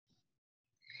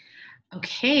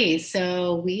Okay,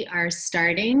 so we are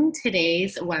starting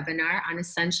today's webinar on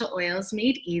essential oils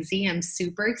made easy. I'm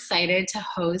super excited to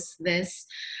host this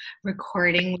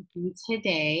recording with you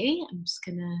today. I'm just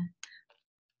gonna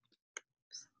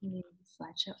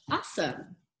slideshow.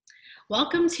 Awesome.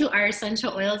 Welcome to our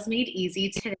Essential Oils Made Easy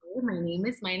today. My name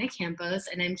is Maina Campos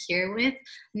and I'm here with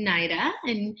Anaida,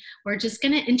 and we're just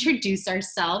going to introduce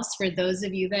ourselves for those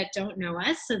of you that don't know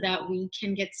us so that we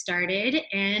can get started.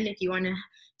 And if you want to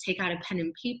take out a pen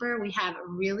and paper, we have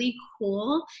really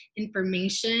cool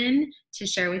information to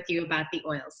share with you about the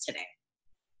oils today.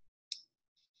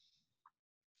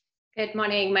 Good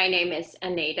morning. My name is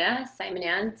Anaida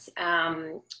Simonyants.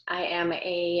 I am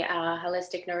a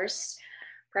holistic nurse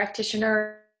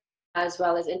practitioner as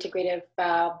well as integrative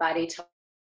body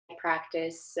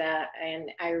practice and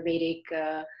Ayurvedic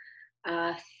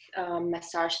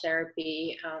massage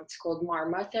therapy. It's called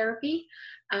Marma therapy.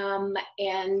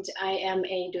 And I am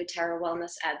a doTERRA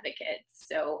wellness advocate.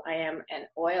 So I am an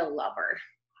oil lover.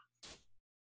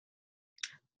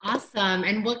 Awesome.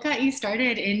 And what got you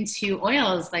started into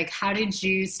oils? Like, how did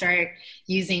you start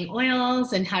using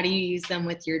oils and how do you use them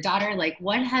with your daughter? Like,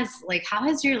 how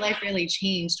has your life really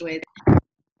changed with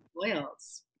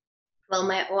oils? Well,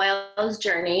 my oils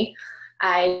journey,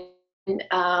 I've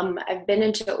been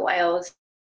into oils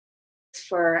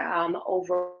for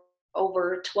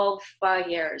over 12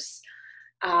 years.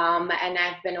 And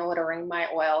I've been ordering my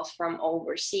oils from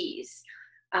overseas.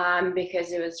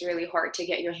 Because it was really hard to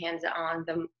get your hands on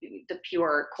the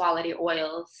pure quality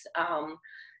oils.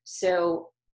 So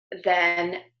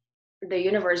then the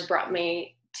universe brought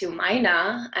me to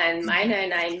Maina, and Maina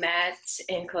and I met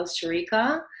in Costa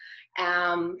Rica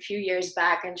a few years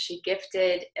back, and she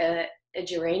gifted a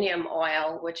geranium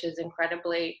oil, which is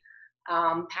incredibly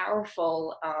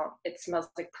powerful. It smells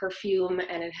like perfume,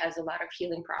 and it has a lot of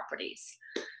healing properties.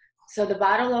 So the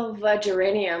bottle of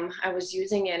geranium, I was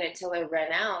using it until it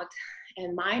ran out,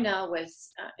 and Maina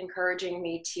was encouraging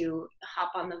me to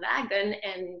hop on the wagon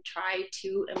and try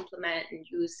to implement and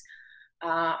use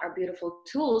our beautiful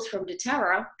tools from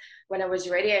doTERRA. When I was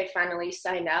ready, I finally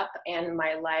signed up, and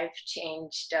my life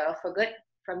changed for good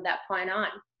from that point on.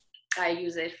 I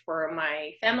use it for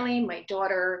my family, my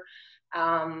daughter.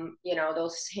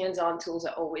 Those hands-on tools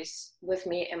are always with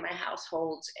me in my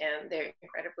household, and they're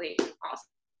incredibly awesome.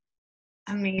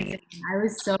 Amazing. I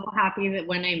was so happy that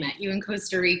when I met you in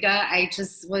Costa Rica, I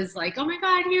just was like, oh my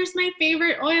God, here's my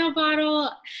favorite oil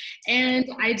bottle. And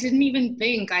I didn't even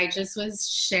think, I just was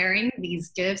sharing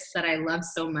these gifts that I love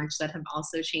so much that have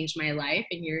also changed my life.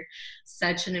 And you're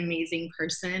such an amazing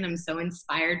person. I'm so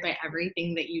inspired by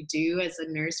everything that you do as a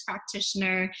nurse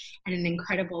practitioner and an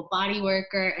incredible body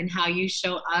worker, and how you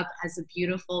show up as a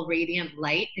beautiful, radiant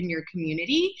light in your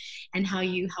community, and how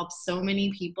you help so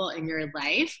many people in your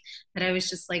life that I was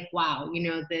just like, wow,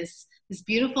 this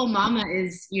beautiful mama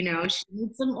is, she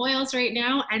needs some oils right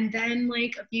now. And then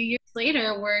like a few years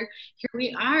later, here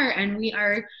we are, and we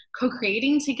are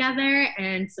co-creating together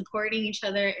and supporting each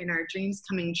other in our dreams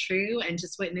coming true, and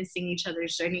just witnessing each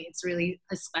other's journey. It's really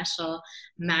a special,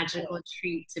 magical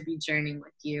treat to be journeying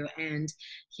with you. And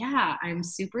yeah, I'm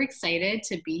super excited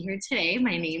to be here today.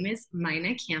 My name is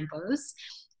Maina Campos.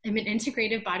 I'm an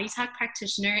integrative body talk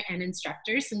practitioner and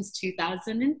instructor since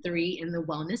 2003 in the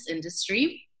wellness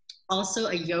industry. Also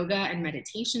a yoga and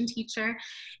meditation teacher,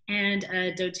 and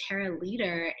a doTERRA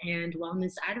leader and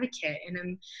wellness advocate.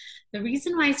 And the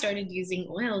reason why I started using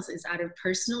oils is out of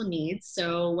personal needs.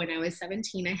 So when I was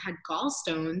 17, I had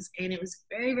gallstones, and it was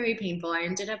very, very painful. I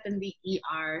ended up in the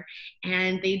ER,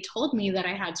 and they told me that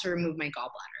I had to remove my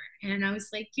gallbladder. And I was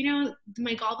like,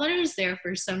 my gallbladder is there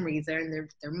for some reason.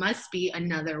 There must be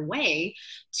another way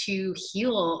to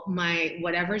heal my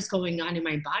whatever's going on in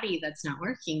my body that's not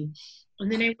working.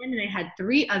 And then I went and I had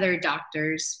 3 other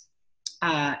doctors'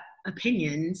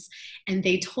 opinions, and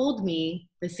they told me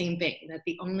the same thing, that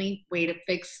the only way to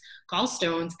fix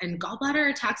gallstones, and gallbladder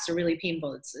attacks are really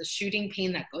painful. It's a shooting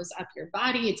pain that goes up your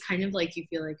body. It's kind of like you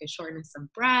feel like a shortness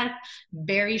of breath,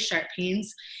 very sharp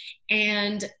pains.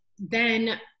 And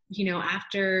then,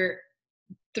 after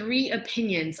 3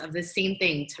 opinions of the same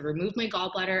thing, to remove my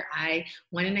gallbladder, I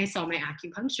went and I saw my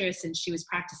acupuncturist, and she was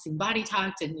practicing body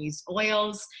talk and used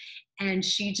oils. And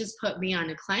she just put me on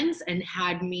a cleanse and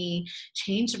had me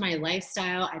change my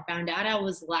lifestyle. I found out I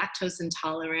was lactose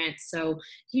intolerant. So,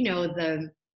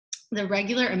 the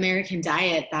regular American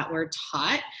diet that we're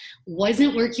taught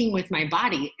wasn't working with my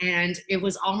body. And it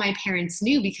was all my parents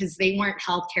knew because they weren't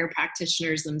healthcare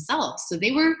practitioners themselves. So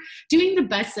they were doing the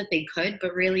best that they could,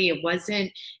 but really it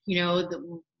wasn't,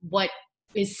 what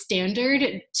is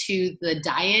standard to the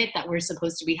diet that we're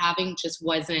supposed to be having just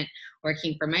wasn't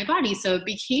working for my body. So it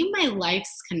became my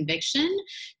life's conviction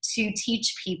to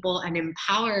teach people and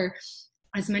empower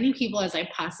as many people as I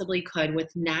possibly could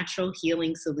with natural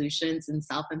healing solutions and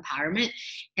self-empowerment.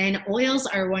 And oils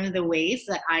are one of the ways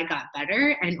that I got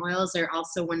better. And oils are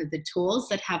also one of the tools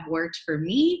that have worked for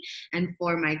me and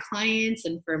for my clients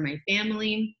and for my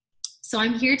family. So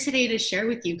I'm here today to share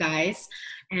with you guys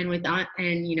and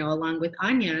along with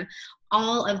Anya,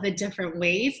 all of the different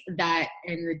ways that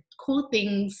and the cool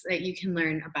things that you can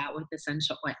learn about with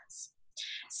essential oils.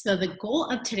 So the goal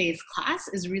of today's class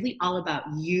is really all about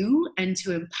you and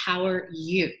to empower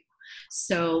you.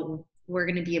 So we're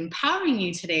going to be empowering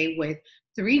you today with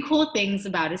 3 cool things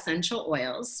about essential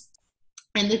oils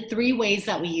and the 3 ways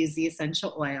that we use the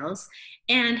essential oils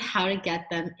and how to get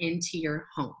them into your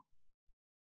home.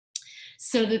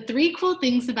 So the 3 cool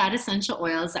things about essential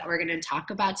oils that we're going to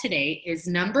talk about today is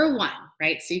number 1,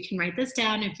 right? So you can write this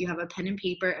down if you have a pen and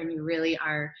paper and you really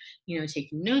are,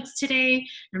 taking notes today.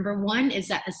 Number 1 is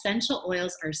that essential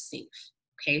oils are safe.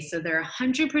 Okay, so they're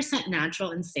 100%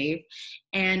 natural and safe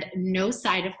and no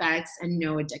side effects and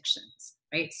no addictions,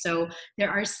 right? So there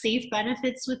are safe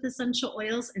benefits with essential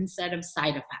oils instead of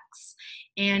side effects.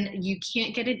 And you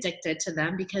can't get addicted to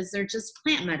them because they're just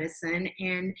plant medicine,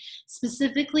 and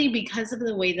specifically because of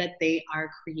the way that they are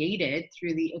created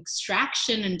through the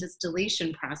extraction and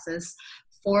distillation process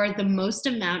for the most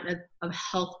amount of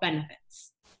health benefits.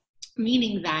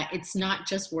 Meaning that it's not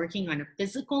just working on a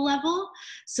physical level.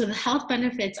 So the health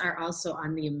benefits are also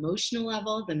on the emotional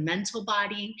level, the mental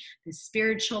body, the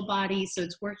spiritual body. So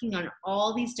it's working on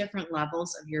all these different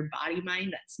levels of your body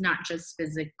mind. That's not just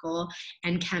physical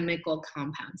and chemical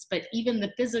compounds, but even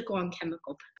the physical and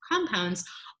chemical compounds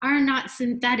are not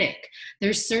synthetic.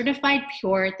 They're certified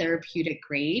pure therapeutic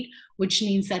grade, which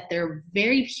means that they're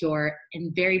very pure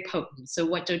and very potent. So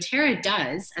what doTERRA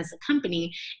does as a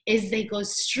company is they go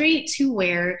straight to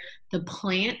where the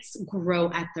plants grow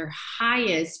at their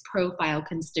highest profile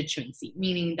constituency,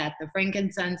 meaning that the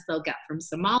frankincense they'll get from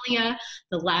Somalia,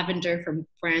 the lavender from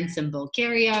France and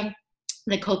Bulgaria,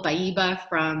 the copaiba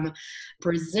from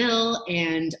Brazil,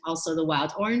 and also the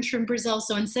wild orange from Brazil.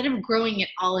 So instead of growing it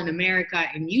all in America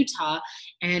and Utah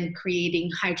and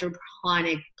creating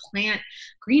hydroponic plant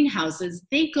greenhouses,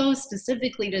 they go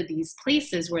specifically to these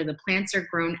places where the plants are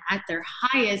grown at their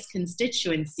highest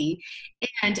constituency,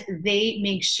 and they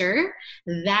make sure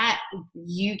that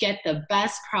you get the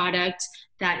best product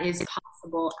that is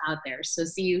possible out there. So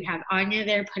see, you have Anya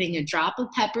there putting a drop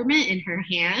of peppermint in her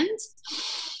hand.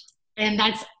 And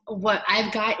that's what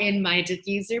I've got in my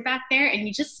diffuser back there. And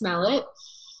you just smell it.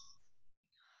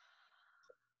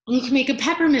 And you can make a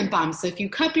peppermint bomb. So if you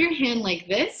cup your hand like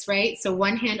this, right? So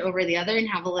one hand over the other and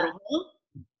have a little hole.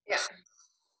 Yeah.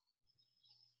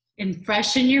 And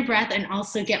freshen your breath and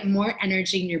also get more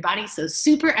energy in your body. So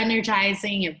super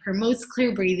energizing. It promotes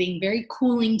clear breathing, very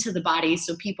cooling to the body.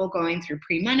 So people going through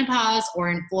premenopause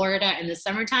or in Florida in the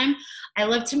summertime, I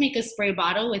love to make a spray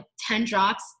bottle with 10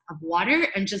 drops of water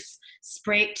and just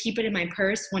spray, keep it in my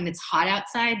purse when it's hot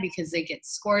outside because it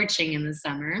gets scorching in the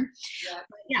summer. Yeah.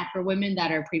 But yeah, for women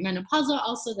that are premenopausal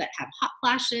also that have hot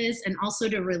flashes, and also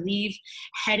to relieve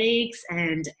headaches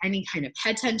and any kind of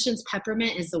head tensions,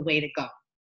 peppermint is the way to go.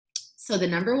 So the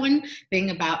number 1 thing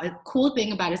about a cool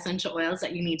thing about essential oils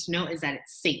that you need to know is that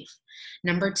it's safe.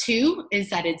 Number 2 is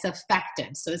that it's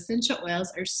effective. So essential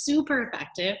oils are super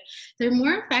effective. They're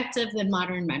more effective than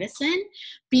modern medicine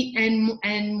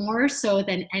and more so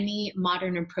than any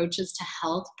modern approaches to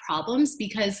health problems,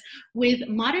 because with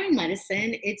modern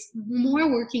medicine, it's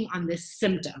more working on the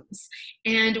symptoms.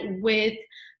 And with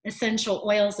essential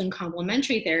oils and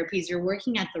complementary therapies, you're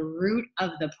working at the root of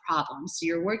the problem. So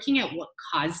you're working at what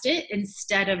caused it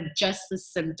instead of just the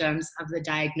symptoms of the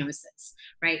diagnosis,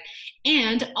 right?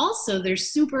 And also they're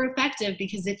super effective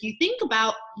because if you think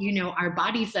about, our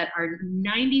bodies that are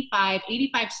 85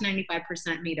 to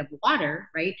 95% made of water,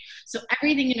 right? So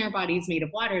everything in our body is made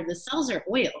of water. The cells are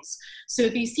oils. So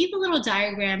if you see the little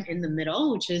diagram in the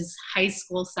middle, which is high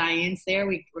school science there,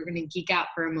 we're going to geek out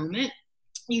for a moment.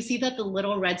 You see that the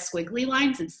little red squiggly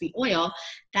lines, it's the oil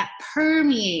that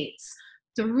permeates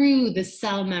through the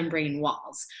cell membrane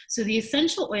walls. So the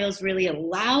essential oils really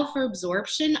allow for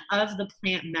absorption of the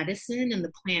plant medicine and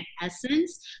the plant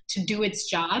essence to do its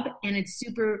job. And it's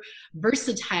super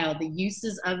versatile, the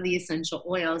uses of the essential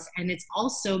oils. And it's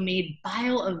also made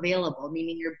bioavailable,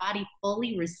 meaning your body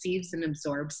fully receives and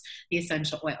absorbs the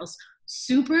essential oils.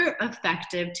 Super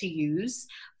effective to use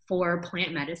for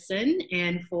plant medicine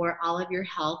and for all of your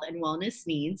health and wellness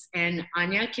needs. And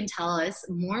Anya can tell us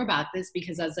more about this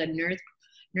because as a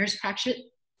nurse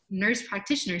nurse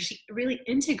practitioner, she really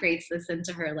integrates this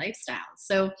into her lifestyle.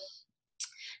 So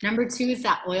number two is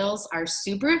that oils are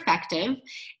super effective.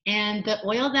 And the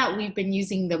oil that we've been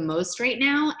using the most right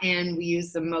now, and we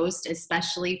use the most,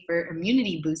 especially for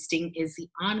immunity boosting, is the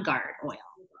On Guard oil,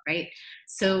 right?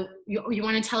 So you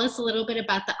want to tell us a little bit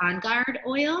about the On Guard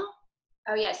oil?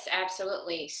 Oh, yes,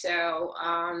 absolutely. So,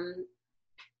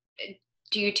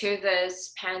 due to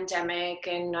this pandemic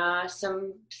and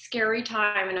some scary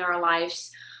time in our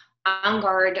lives, On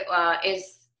Guard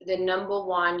is the number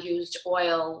one used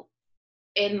oil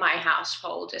in my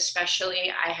household.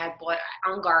 Especially, I had bought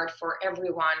On Guard for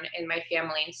everyone in my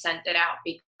family and sent it out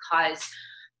because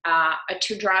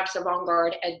 2 drops of On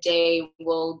Guard a day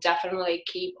will definitely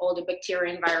keep all the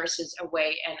bacteria and viruses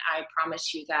away, and I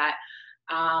promise you that.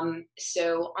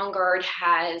 So On Guard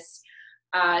has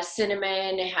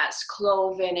cinnamon, it has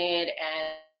clove in it,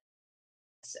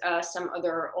 and some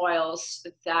other oils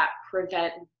that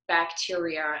prevent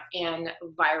bacteria and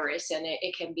virus, and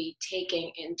it can be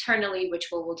taken internally, which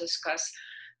we will discuss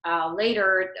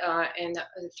later in the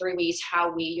 3 weeks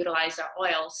how we utilize our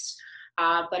oils.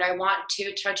 But I want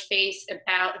to touch base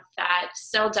about that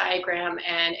cell diagram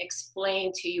and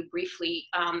explain to you briefly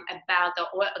about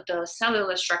the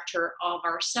cellular structure of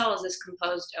our cells is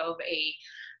composed of a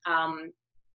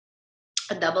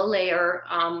double layer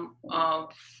of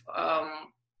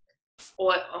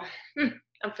oil.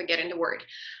 I'm forgetting the word.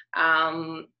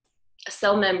 A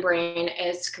cell membrane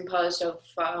is composed of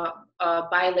a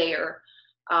bilayer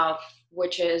of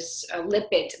which is a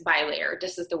lipid bilayer.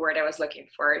 This is the word I was looking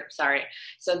for. Sorry.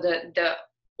 So the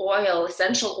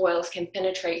essential oils can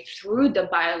penetrate through the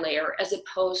bilayer as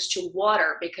opposed to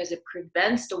water, because it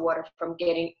prevents the water from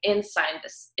getting inside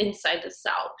the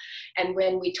cell. And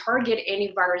when we target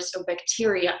any virus or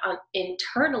bacteria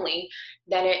internally,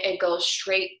 then it goes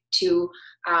straight to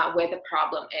where the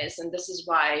problem is. And this is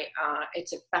why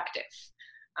it's effective.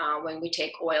 When we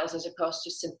take oils as opposed to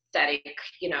synthetic,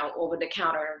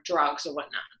 over-the-counter drugs or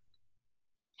whatnot.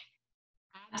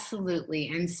 Absolutely.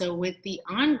 And so with the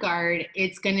On Guard,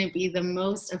 it's going to be the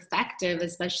most effective,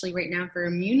 especially right now for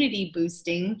immunity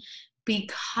boosting,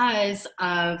 because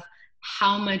of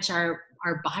how much our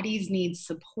bodies need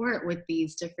support with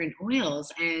these different oils.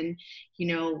 And,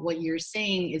 what you're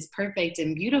saying is perfect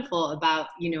and beautiful about,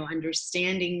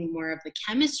 understanding more of the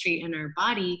chemistry in our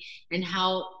body and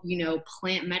how,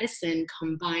 plant medicine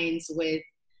combines with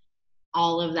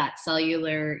all of that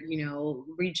cellular,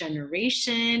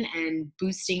 regeneration and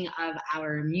boosting of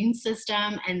our immune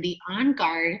system. And the On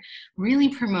Guard really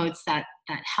promotes that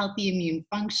healthy immune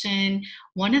function.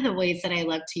 One of the ways that I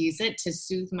love to use it to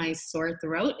soothe my sore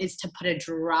throat is to put a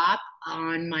drop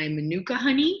on my Manuka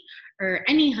honey or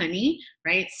any honey,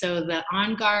 right? So the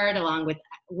On Guard along with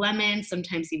lemon,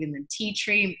 sometimes even the tea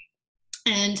tree.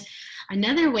 And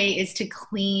another way is to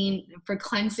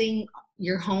cleansing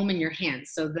your home and your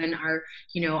hands. So then our,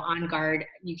 On Guard,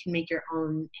 you can make your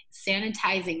own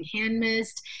sanitizing hand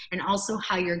mist, and also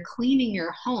how you're cleaning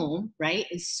your home, right,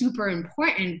 is super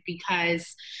important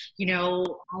because,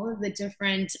 all of the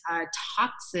different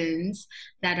toxins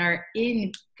that are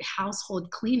in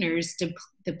household cleaners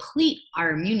deplete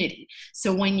our immunity.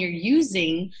 So when you're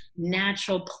using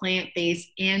natural plant-based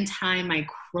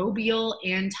antimicrobial,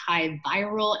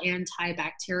 antiviral,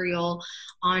 antibacterial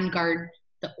On Guard,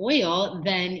 the oil,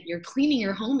 then you're cleaning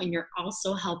your home and you're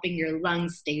also helping your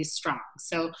lungs stay strong.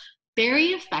 So very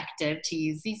effective to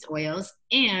use these oils.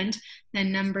 And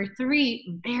then number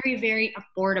 3, very, very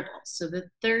affordable. So the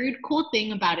third cool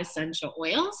thing about essential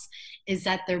oils is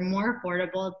that they're more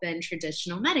affordable than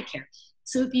traditional Medicare.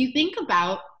 So if you think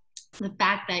about the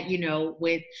fact that,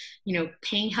 with,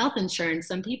 paying health insurance,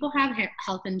 some people have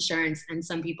health insurance and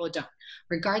some people don't.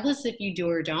 Regardless if you do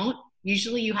or don't,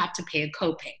 usually you have to pay a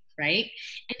copay, right?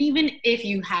 And even if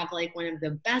you have like one of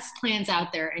the best plans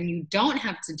out there and you don't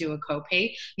have to do a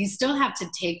copay, you still have to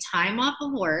take time off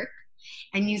of work,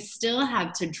 and you still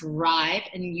have to drive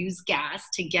and use gas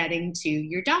to getting to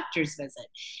your doctor's visit.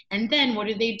 And then what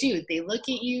do? They look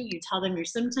at you, you tell them your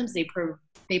symptoms,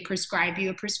 they prescribe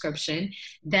you a prescription,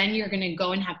 then you're going to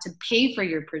go and have to pay for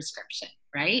your prescription,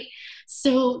 right?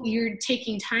 So you're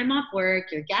taking time off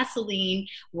work, your gasoline,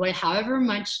 however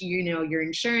much, your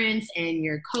insurance and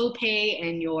your copay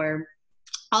and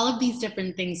all of these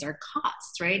different things are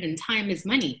costs, right? And time is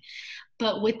money.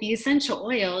 But with the essential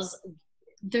oils,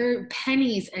 they're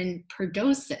pennies and per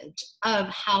dosage of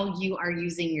how you are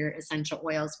using your essential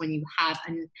oils when you have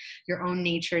your own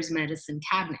nature's medicine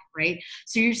cabinet, right?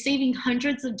 So you're saving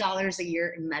hundreds of dollars a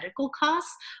year in medical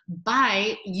costs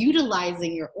by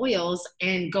utilizing your oils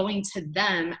and going to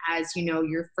them as, you know,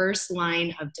 your first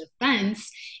line of defense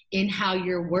in how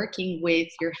you're working with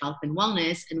your health and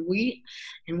wellness. And we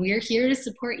are here to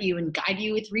support you and guide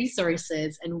you with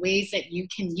resources and ways that you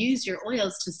can use your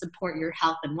oils to support your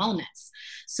health and wellness.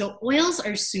 So oils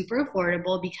are super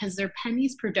affordable because they're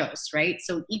pennies per dose, right?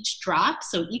 So each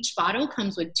bottle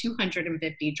comes with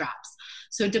 250 drops.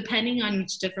 So depending on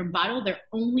each different bottle, they're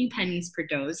only pennies per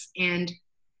dose, and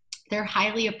they're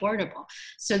highly affordable.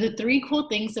 So the three cool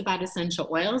things about essential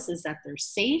oils is that they're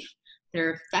safe,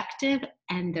 they're effective,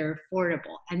 and they're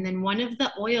affordable. And then one of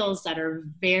the oils that are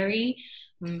very,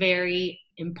 very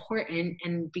important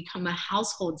and become a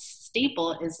household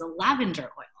staple is the lavender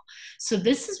oil. So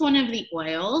this is one of the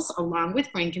oils, along with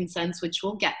frankincense, which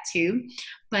we'll get to,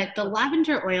 but the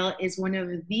lavender oil is one of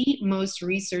the most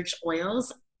researched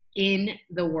oils in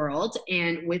the world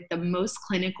and with the most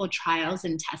clinical trials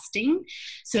and testing.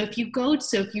 So this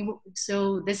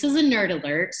is a nerd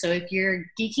alert. So if you're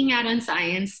geeking out on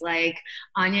science like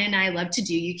Anya and I love to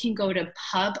do, you can go to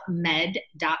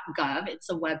pubmed.gov. It's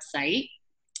a website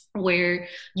where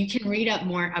you can read up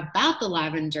more about the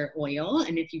lavender oil.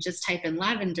 And if you just type in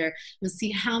lavender, you'll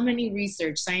see how many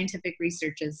scientific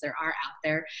researches there are out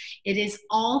there. It is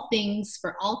all things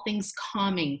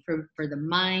calming for the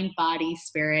mind, body,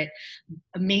 spirit,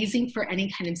 amazing for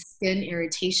any kind of skin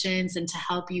irritations and to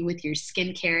help you with your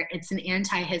skincare. It's an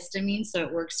antihistamine, so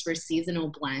it works for seasonal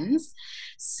blends.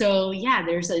 So yeah,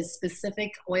 there's a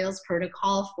specific oils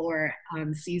protocol for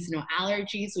seasonal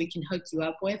allergies we can hook you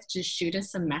up with. Just shoot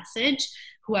us a message,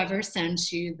 whoever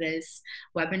sends you this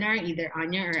webinar, either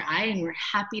Anya or I, and we're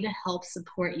happy to help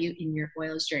support you in your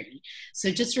oils journey. So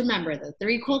just remember, the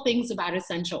three cool things about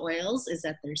essential oils is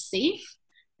that they're safe,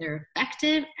 they're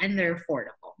effective, and they're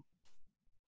affordable.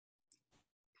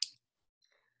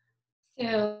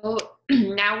 So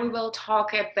now we will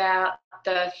talk about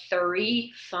the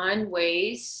 3 fun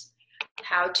ways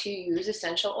how to use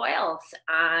essential oils.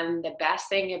 And the best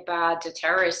thing about the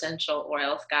Terra essential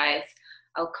oils, guys,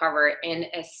 I'll cover in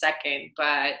a second,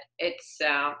 but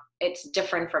it's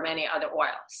different from any other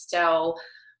oil. So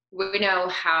we know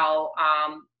how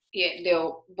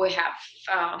we have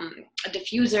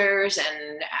diffusers,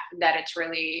 and that it's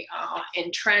really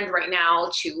in trend right now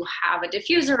to have a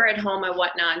diffuser at home and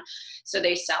whatnot. So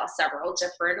they sell several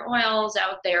different oils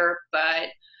out there, but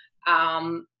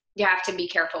you have to be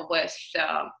careful with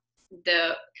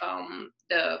the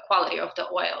quality of the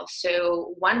oil.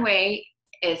 So one way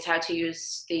is how to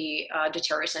use the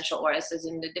doTERRA essential oils is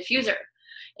in the diffuser.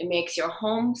 It makes your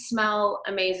home smell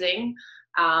amazing.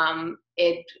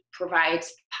 It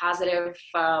provides positive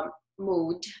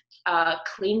mood,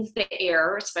 cleans the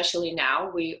air, especially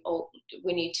now. We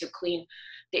need to clean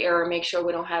the air, make sure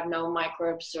we don't have no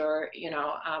microbes or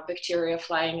bacteria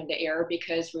flying in the air,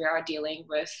 because we are dealing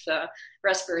with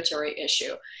respiratory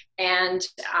issue. And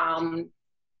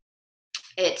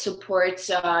it supports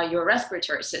your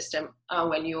respiratory system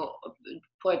when you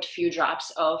put a few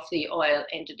drops of the oil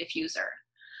into the diffuser.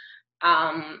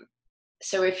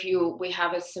 So we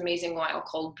have this amazing oil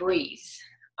called Breeze.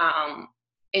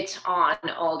 It's on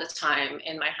all the time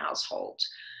in my household,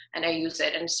 and I use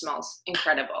it and it smells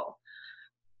incredible.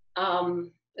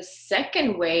 The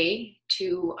second way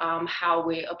to how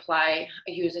we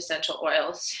use essential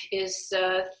oils is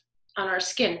on our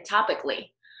skin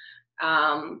topically.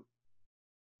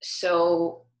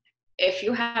 So if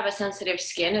you have a sensitive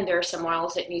skin and there are some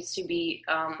oils that needs to be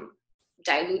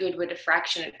diluted with a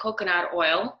fraction of coconut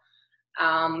oil,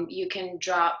 you can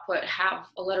have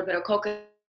a little bit of coconut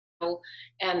oil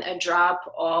and a drop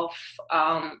of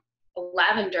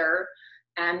lavender,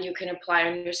 and you can apply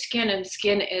on your skin, and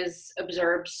skin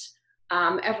absorbs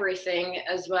everything,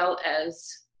 as well as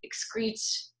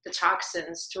excretes the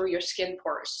toxins through your skin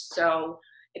pores. So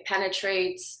it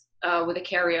penetrates with a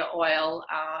carrier oil,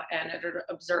 and it'll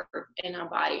absorb in our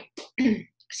body.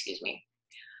 Excuse me.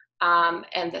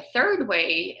 And the third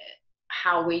way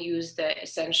how we use the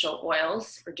essential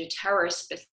oils for doTERRA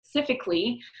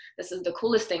specifically, this is the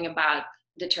coolest thing about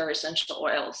doTERRA essential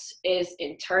oils, is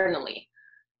internally.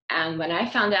 And when I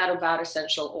found out about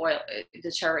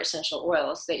doTERRA essential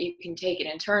oils, that you can take it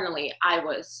internally, I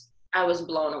was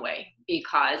blown away,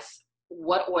 because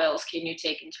what oils can you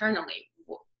take internally?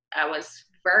 I was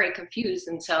very confused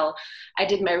until I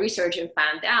did my research and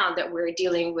found out that we're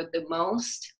dealing with the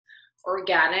most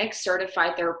organic,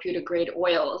 certified therapeutic grade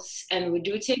oils, and we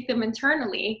do take them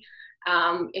internally.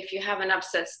 If you have an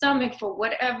upset stomach for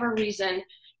whatever reason,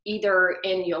 either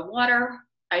in your water,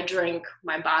 I drink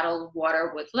my bottle of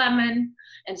water with lemon,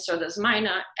 and so does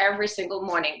Maina, every single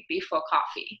morning before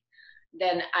coffee.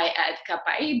 Then I add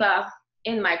copaiba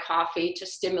in my coffee to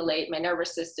stimulate my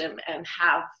nervous system and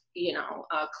have,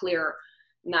 a clear,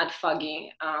 not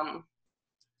foggy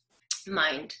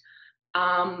mind.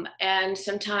 And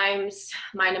sometimes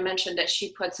Mina mentioned that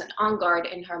she puts an On Guard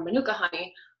in her Manuka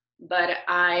honey, but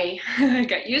I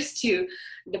got used to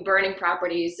the burning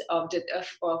properties of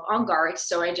On Guard,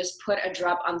 so I just put a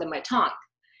drop under my tongue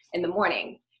in the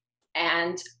morning.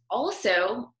 And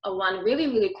also, one really,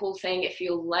 really cool thing, if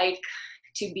you like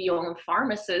to be your own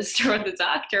pharmacist or the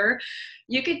doctor,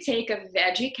 you could take a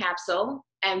veggie capsule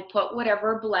and put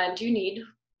whatever blend you need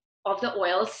of the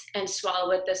oils and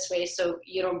swallow it this way so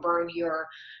you don't burn your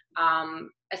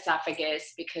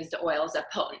esophagus, because the oils are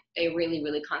potent. They're really,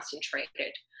 really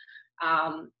concentrated.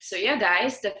 So yeah,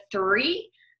 guys, the 3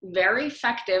 very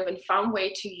effective and fun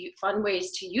ways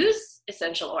to use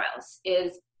essential oils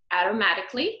is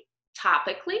aromatically,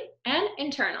 topically, and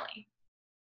internally.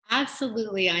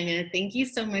 Absolutely, Ina. Thank you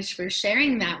so much for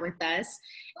sharing that with us.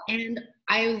 And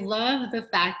I love the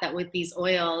fact that with these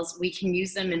oils, we can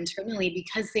use them internally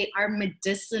because they are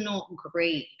medicinal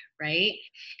grade, right?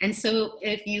 And so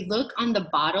if you look on the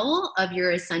bottle of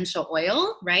your essential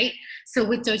oil, right? So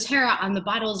with doTERRA on the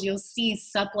bottles, you'll see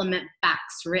supplement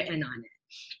facts written on it.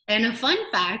 And a fun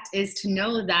fact is to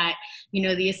know that,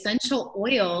 the essential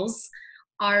oils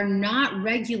are not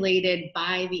regulated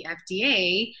by the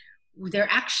FDA. They're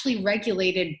actually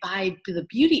regulated by the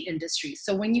beauty industry.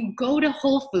 So when you go to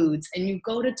Whole Foods and you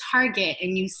go to Target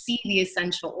and you see the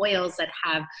essential oils that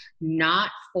have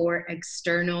not for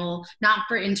internal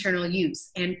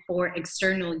use and for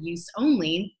external use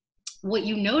only, what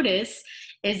you notice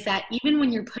is that even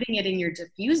when you're putting it in your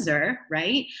diffuser,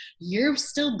 right, you're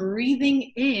still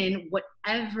breathing in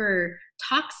whatever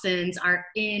toxins are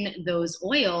in those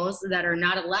oils that are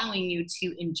not allowing you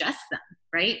to ingest them,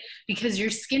 right? Because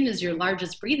your skin is your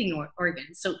largest breathing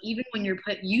organ. So even when you're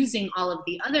using all of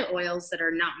the other oils that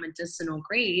are not medicinal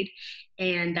grade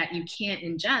and that you can't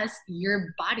ingest,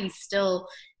 your body still,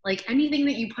 like anything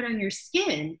that you put on your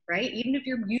skin, right? Even if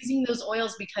you're using those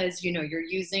oils because, you're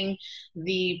using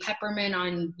the peppermint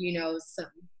on,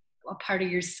 a part of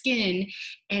your skin,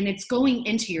 and it's going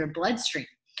into your bloodstream.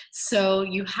 So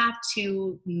you have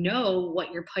to know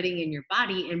what you're putting in your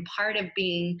body. And part of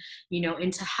being,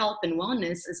 into health and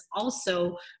wellness is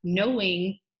also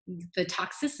knowing the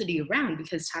toxicity around,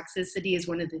 because toxicity is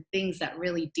one of the things that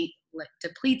really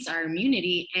depletes our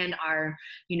immunity and our,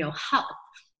 health.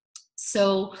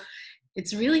 So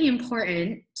it's really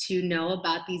important to know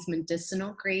about these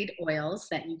medicinal grade oils,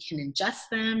 that you can ingest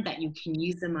them, that you can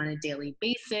use them on a daily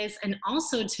basis, and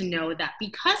also to know that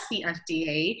because the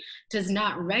FDA does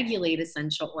not regulate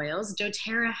essential oils,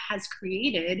 doTERRA has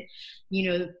created,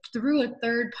 through a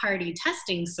third-party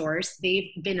testing source, they've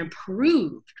been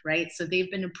approved, right? So they've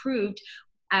been approved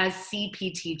as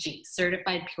CPTG,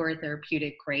 Certified Pure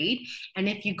Therapeutic Grade. And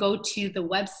if you go to the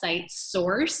website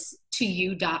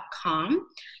sourcetoyou.com,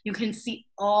 you can see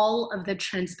all of the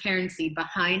transparency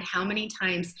behind how many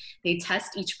times they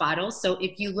test each bottle. So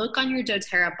if you look on your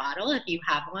doTERRA bottle, if you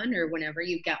have one or whenever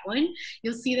you get one,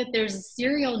 you'll see that there's a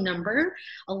serial number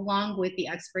along with the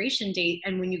expiration date.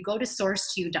 And when you go to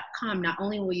sourcetoyou.com, not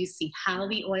only will you see how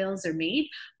the oils are made,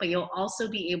 but you'll also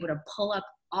be able to pull up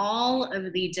all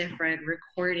of the different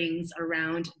recordings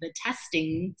around the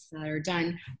testings that are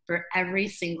done for every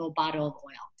single bottle of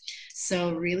oil.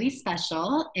 So really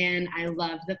special. And I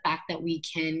love the fact that we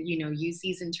can, use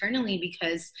these internally,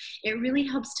 because it really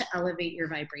helps to elevate your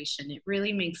vibration. It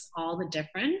really makes all the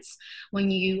difference when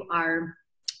you are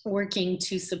working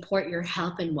to support your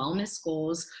health and wellness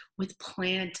goals with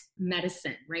plant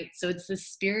medicine, right? So it's the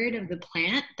spirit of the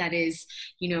plant that is,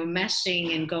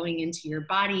 meshing and going into your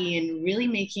body and really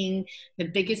making the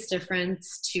biggest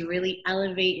difference to really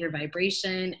elevate your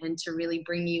vibration and to really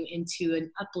bring you into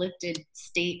an uplifted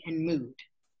state and mood.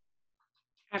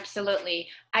 Absolutely.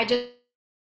 I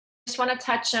just want to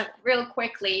touch on real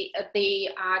quickly the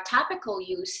topical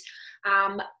use.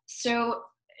 So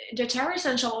doTERRA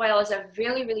essential oils are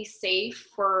really, really safe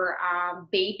for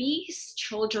babies,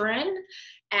 children,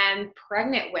 and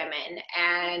pregnant women.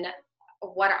 And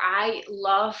what I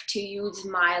love to use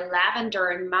my lavender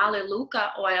and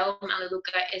Melaleuca oil.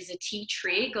 Melaleuca is a tea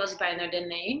tree, goes by another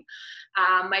name.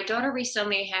 My daughter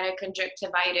recently had a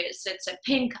conjunctivitis. It's a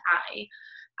pink eye.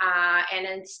 And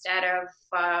instead of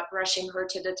rushing her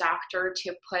to the doctor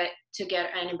to get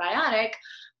an antibiotic,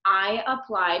 I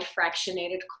applied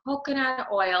fractionated coconut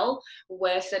oil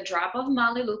with a drop of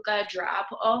Melaleuca, a drop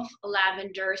of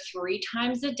lavender 3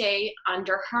 times a day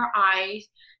under her eyes.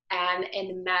 And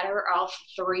in a matter of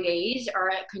 3 days,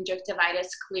 our conjunctivitis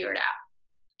cleared out.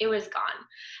 It was gone.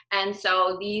 And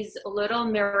so these little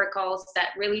miracles that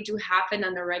really do happen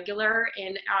on the regular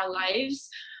in our lives,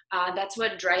 that's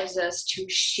what drives us to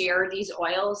share these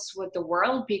oils with the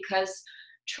world, because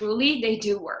truly they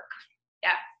do work.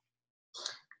 Yeah.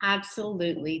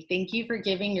 Absolutely. Thank you for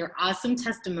giving your awesome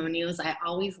testimonials. I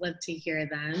always love to hear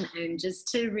them, and just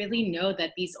to really know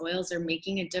that these oils are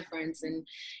making a difference in,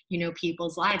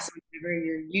 people's lives whenever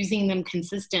you're using them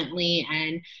consistently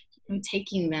and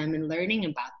taking them and learning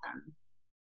about them.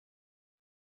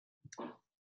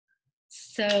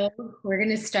 So we're going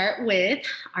to start with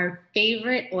our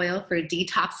favorite oil for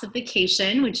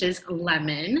detoxification, which is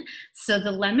lemon. So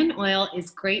the lemon oil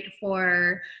is great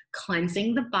for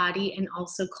cleansing the body and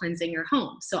also cleansing your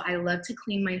home. So I love to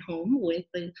clean my home with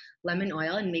the lemon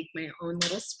oil and make my own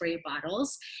little spray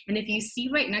bottles. And if you see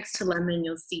right next to lemon,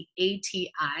 you'll see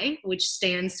ATI, which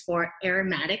stands for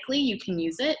aromatically. You can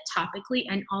use it topically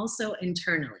and also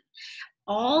internally.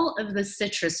 All of the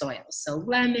citrus oils, so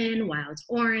lemon, wild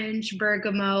orange,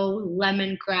 bergamot,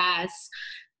 lemongrass,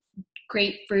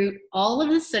 grapefruit, all of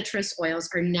the citrus oils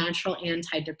are natural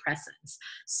antidepressants.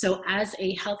 So as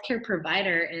a healthcare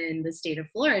provider in the state of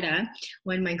Florida,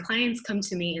 when my clients come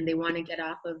to me and they want to get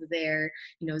off of their,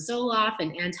 Zoloft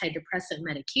and antidepressant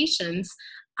medications,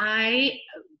 I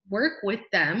work with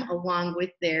them along with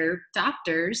their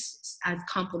doctors as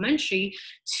complementary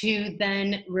to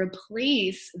then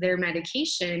replace their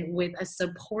medication with a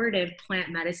supportive plant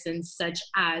medicine, such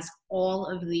as all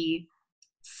of the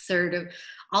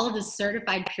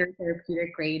certified pure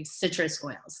therapeutic grade citrus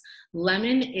oils.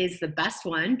 Lemon is the best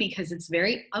one because it's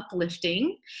very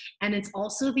uplifting, and it's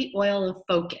also the oil of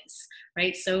focus,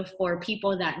 right? So for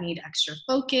people that need extra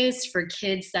focus, for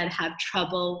kids that have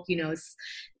trouble,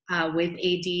 with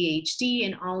ADHD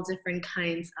and all different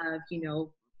kinds of,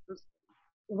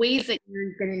 ways that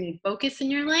you're going to need focus in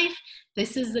your life,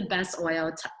 this is the best oil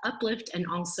to uplift and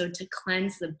also to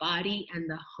cleanse the body and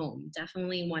the home.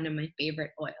 Definitely one of my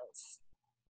favorite oils.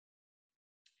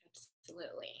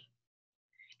 Absolutely.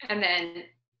 And then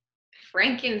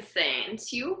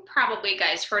frankincense. You probably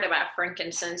guys heard about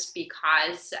frankincense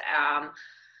because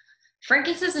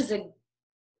frankincense is a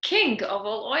king of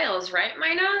all oils, right,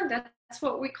 Maina? That's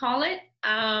what we call it.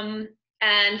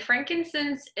 And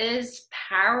frankincense is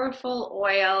powerful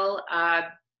oil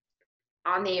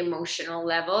on the emotional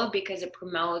level because it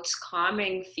promotes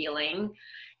calming feeling.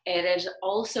 It is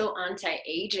also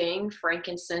anti-aging.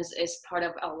 Frankincense is part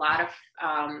of a lot of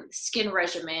skin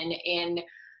regimen in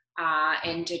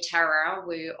doTERRA.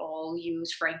 We all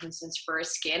use frankincense for our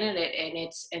skin, and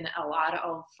it's in a lot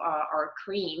of our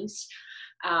creams.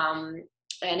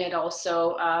 And it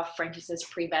also frankincense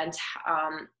prevents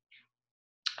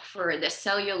for the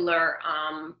cellular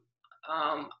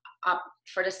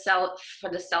for the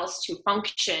cells to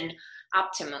function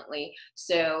optimally.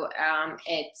 So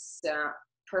it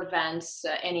prevents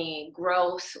any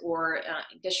growth or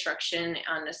destruction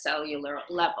on the cellular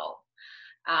level.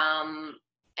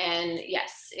 And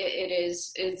yes,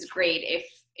 it's great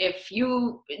if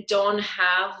you don't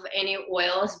have any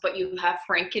oils but you have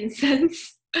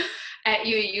frankincense that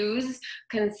you use,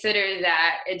 consider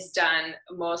that it's done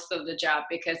most of the job,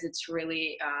 because it's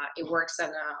really it works on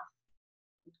a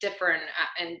different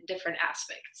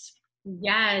aspects.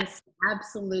 Yes,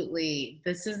 absolutely.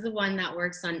 This is the one that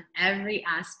works on every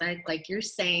aspect, like you're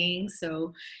saying.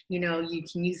 So, you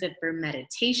can use it for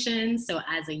meditation. So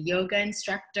as a yoga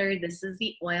instructor, this is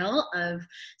the oil of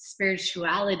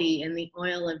spirituality and the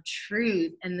oil of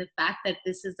truth. And the fact that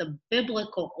this is a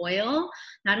biblical oil,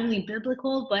 not only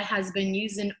biblical, but has been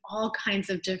used in all kinds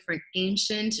of different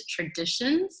ancient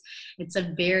traditions. It's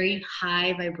a very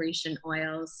high vibration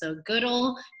oil. So good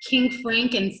old King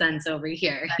frankincense over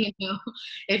here,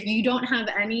 If you don't have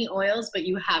any oils, but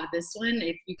you have this one,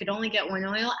 if you could only get one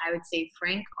oil, I would say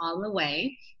frank all the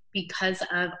way, because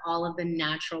of all of the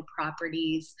natural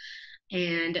properties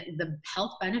and the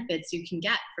health benefits you can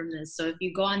get from this. So if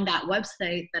you go on that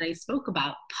website that I spoke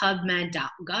about,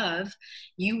 pubmed.gov,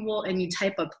 and you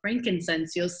type up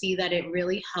frankincense, you'll see that it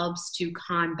really helps to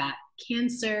combat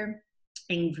cancer.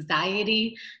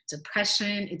 anxiety,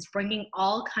 depression. It's bringing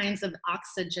all kinds of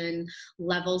oxygen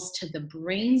levels to the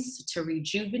brains to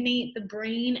rejuvenate the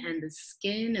brain and the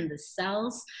skin and the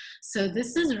cells. So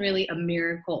this is really a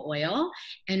miracle oil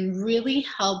and really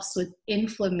helps with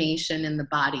inflammation in the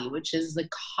body, which is the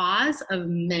cause of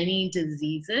many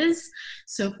diseases.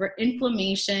 So for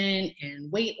inflammation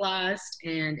and weight loss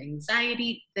and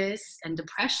anxiety, this and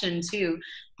depression too,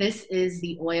 this is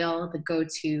the oil, the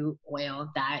go-to oil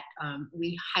that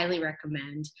we highly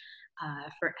recommend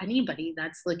for anybody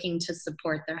that's looking to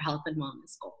support their health and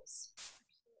wellness goals.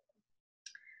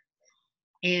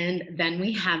 And then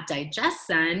we have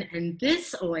Digestion, and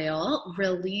this oil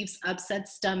relieves upset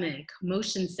stomach,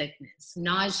 motion sickness,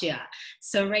 nausea.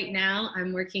 So right now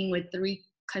I'm working with 3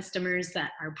 customers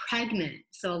that are pregnant.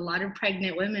 So a lot of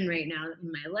pregnant women right now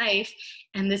in my life,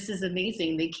 and this is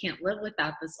amazing. They can't live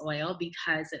without this oil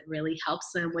because it really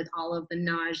helps them with all of the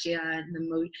nausea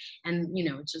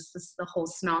and just the whole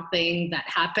smell thing that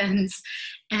happens.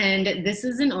 And this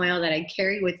is an oil that I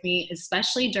carry with me,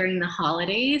 especially during the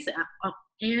holidays.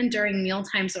 And during meal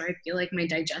times where I feel like my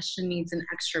digestion needs an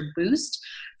extra boost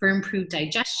for improved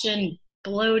digestion,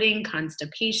 bloating,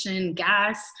 constipation,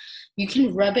 gas. You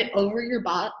can rub it over your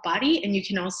body, and you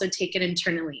can also take it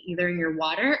internally, either in your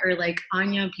water or, like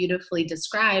Anya beautifully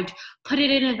described, put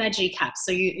it in a veggie cap.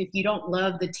 So if you don't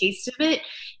love the taste of it,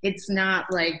 it's not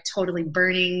like totally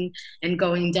burning and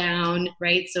going down,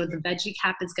 right? So the veggie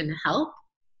cap is going to help.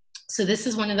 So this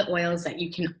is one of the oils that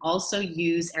you can also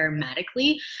use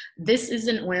aromatically. This is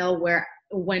an oil where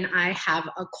when I have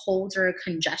a cold or a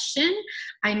congestion,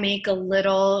 I make a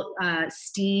little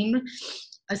steam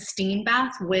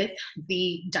bath with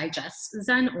the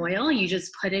Digestion oil. You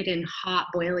just put it in hot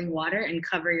boiling water and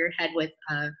cover your head with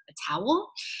a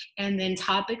towel. And then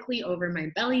topically over my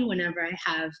belly whenever I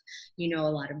have, a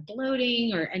lot of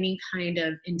bloating or any kind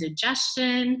of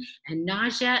indigestion and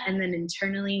nausea. And then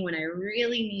internally when I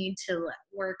really need to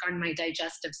work on my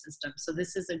digestive system. So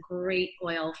this is a great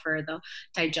oil for the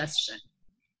digestion.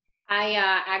 I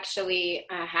actually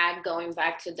had, going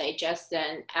back to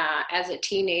digestion, as a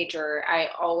teenager, I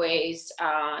always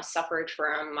suffered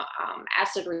from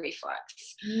acid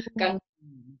reflux,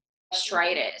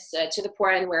 gastritis, to the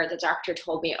point where the doctor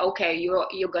told me, okay,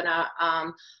 you're gonna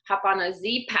hop on a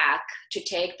Z-Pack to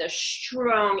take the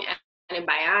strong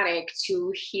antibiotic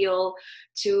to heal,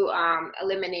 to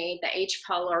eliminate the H.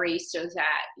 pylori so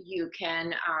that you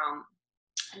can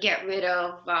get rid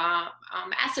of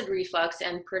acid reflux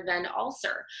and prevent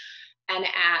ulcer. And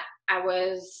I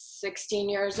was 16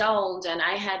 years old, and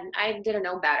I didn't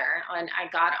know better. And I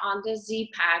got on the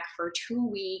Z-Pack for 2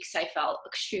 weeks. I felt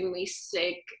extremely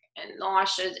sick and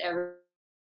nauseous.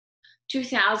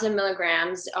 2,000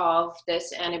 milligrams of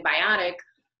this antibiotic.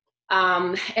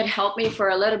 It helped me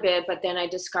for a little bit, but then I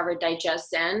discovered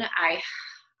Digestion.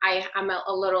 I'm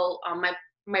a little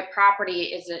my property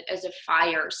is a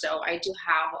fire, so I do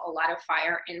have a lot of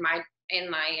fire in my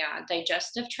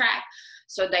digestive tract.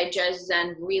 So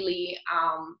Digestion really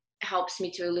helps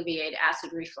me to alleviate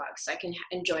acid reflux. I can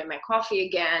enjoy my coffee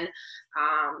again,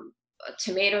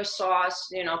 tomato sauce,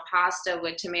 pasta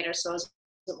with tomato sauce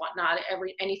and whatnot.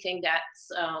 Anything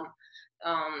that's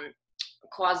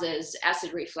causes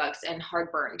acid reflux and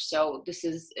heartburn. So this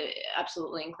is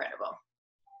absolutely incredible.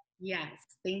 Yes,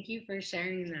 thank you for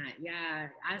sharing that. Yeah,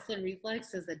 acid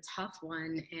reflux is a tough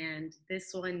one, and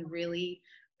this one really,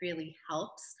 really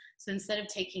helps. So instead of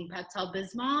taking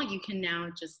Pepto-Bismol, you can now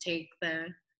just take the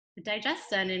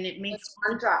Digestion, and it makes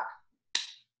one drop.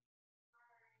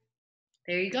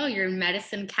 There you go, your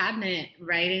medicine cabinet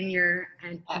right in your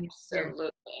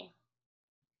Absolutely.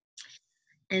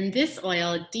 And this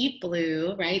oil, Deep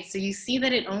Blue, right? So you see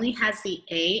that it only has the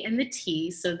A and the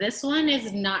T. So this one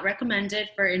is not recommended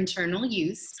for internal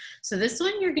use. So this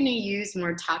one you're gonna use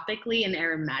more topically and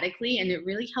aromatically, and it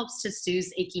really helps to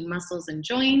soothe achy muscles and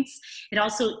joints. It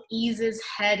also eases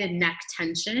head and neck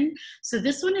tension. So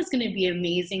this one is gonna be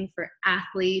amazing for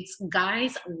athletes.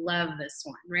 Guys love this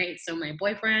one, right? So my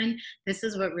boyfriend, this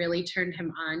is what really turned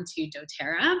him on to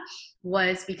doTERRA,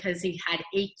 was because he had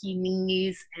achy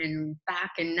knees and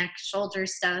back and neck, shoulder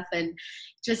stuff. And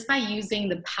just by using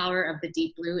the power of the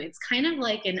Deep Blue, it's kind of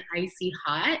like an icy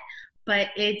hot, but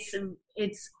it's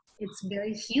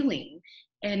very healing.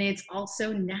 And it's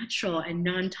also natural and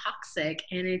non-toxic,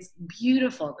 and it's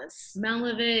beautiful. The smell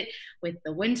of it with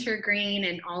the wintergreen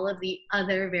and all of the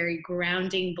other very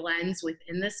grounding blends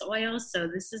within this oil. So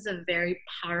this is a very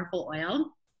powerful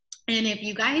oil. And if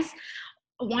you guys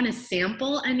want to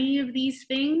sample any of these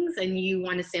things and you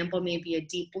want to sample maybe a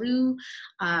deep blue,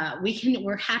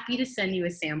 we're happy to send you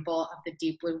a sample of the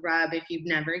deep blue rub if you've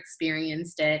never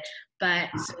experienced it. But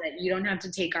so that you don't have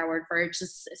to take our word for it,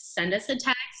 just send us a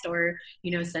text or,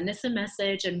 send us a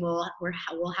message, and we'll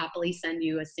happily send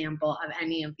you a sample of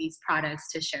any of these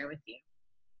products to share with you.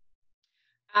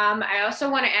 I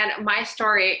also want to add my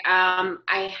story.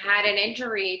 I had an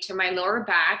injury to my lower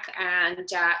back, and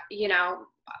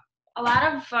a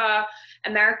lot of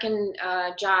American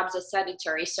jobs are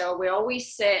sedentary, so we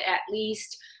always sit at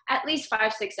least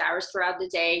 5-6 hours throughout the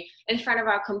day in front of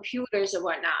our computers or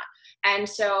whatnot. And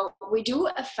so we do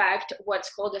affect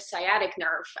what's called the sciatic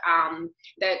nerve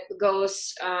that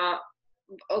goes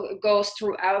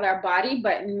throughout our body,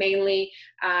 but mainly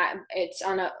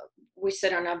we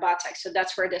sit on our buttocks. So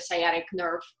that's where the sciatic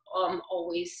nerve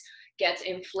always gets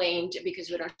inflamed because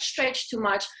we don't stretch too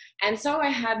much. And so I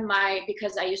had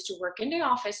because I used to work in the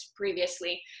office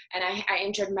previously, and I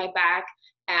injured my back,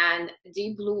 and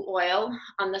deep blue oil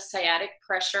on the sciatic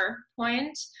pressure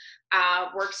point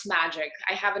works magic.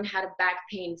 I haven't had a back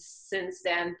pain since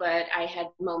then, but I had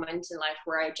moments in life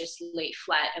where I just lay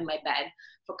flat in my bed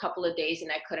for a couple of days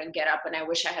and I couldn't get up, and I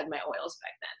wish I had my oils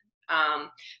back then.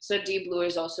 So deep blue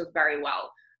is also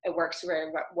it works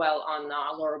very well on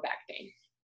lower back pain.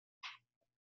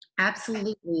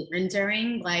 Absolutely. And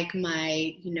during like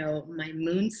my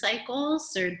moon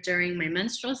cycles or during my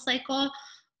menstrual cycle,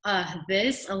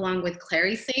 this along with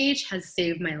clary sage has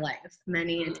saved my life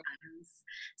many a times.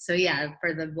 So yeah,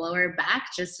 for the lower back,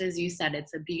 just as you said,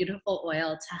 it's a beautiful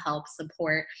oil to help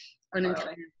support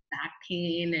unintentional back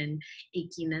pain and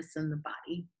achiness in the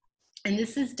body. And I'm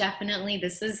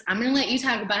going to let you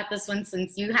talk about this one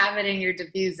since you have it in your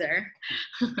diffuser.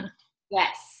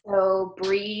 Yes. So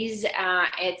Breeze,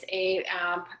 it's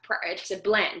a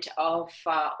blend of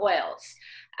oils.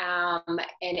 And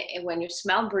when you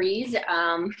smell Breeze,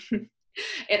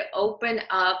 it opens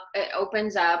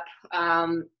up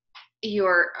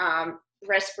your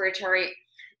respiratory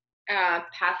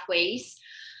pathways.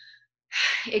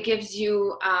 It gives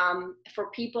you,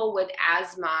 for people with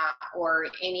asthma or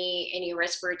any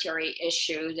respiratory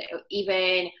issues,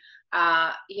 even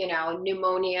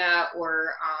pneumonia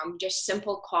or just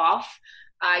simple cough,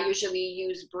 I usually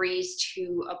use Breeze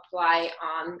to apply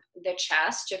on the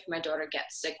chest if my daughter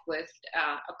gets sick with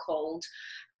a cold.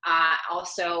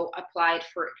 Also applied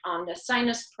on the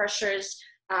sinus pressures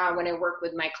when I work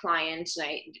with my clients,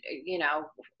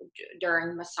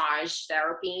 during massage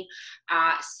therapy.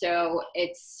 So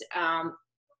it's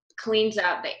cleans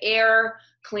out the air,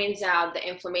 cleans out the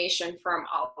inflammation from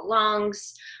all the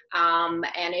lungs, and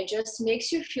it just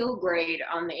makes you feel great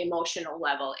on the emotional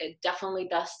level. It definitely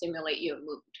does stimulate your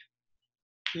mood.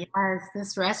 Yes,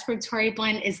 this respiratory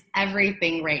blend is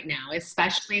everything right now,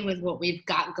 especially with what we've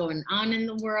got going on in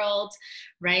the world,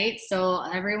 right? So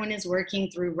everyone is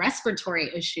working through respiratory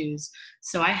issues.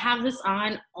 So I have this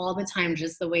on all the time,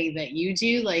 just the way that you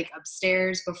do, like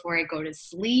upstairs before I go to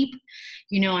sleep.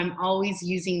 I'm always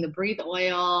using the Breathe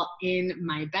oil in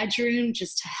my bedroom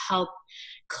just to help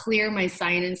clear my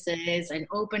sinuses and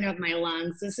open up my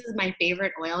lungs. This is my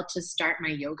favorite oil to start my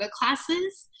yoga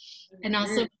classes. And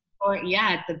also,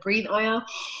 the Breathe oil,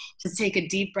 just take a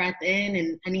deep breath in,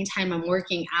 and anytime I'm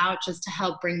working out, just to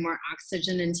help bring more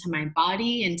oxygen into my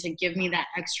body and to give me that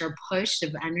extra push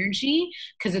of energy,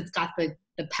 because it's got the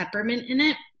peppermint in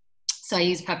it. So I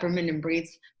use peppermint and Breathe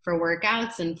for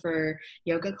workouts and for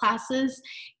yoga classes,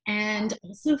 and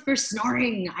also for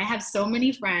snoring. I have so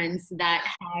many friends that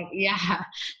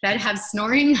have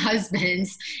snoring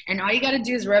husbands, and all you got to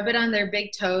do is rub it on their big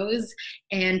toes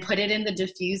and put it in the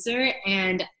diffuser,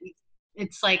 and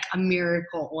it's like a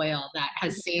miracle oil that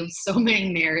has saved so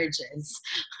many marriages.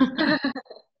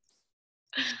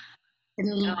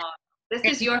 This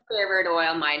is your favorite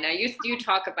oil, Maina. You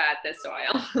talk about this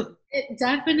oil. It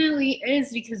definitely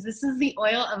is, because this is the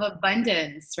oil of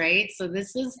abundance, right? So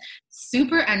this is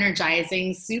super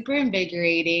energizing, super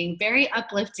invigorating, very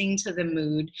uplifting to the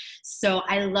mood. So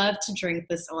I love to drink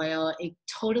this oil. It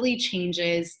totally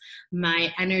changes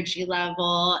my energy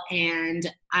level, and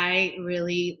I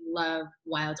really love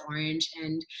wild orange.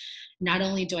 And not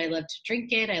only do I love to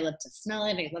drink it, I love to smell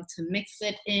it, I love to mix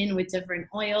it in with different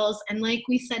oils. And like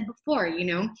we said before,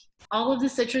 all of the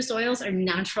citrus oils are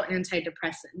natural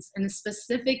antidepressants. And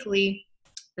specifically,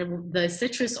 the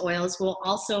citrus oils will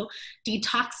also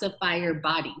detoxify your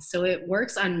body. So it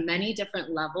works on many different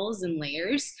levels and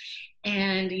layers.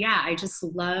 And yeah, I just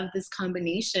love this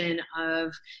combination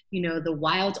of, the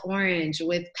wild orange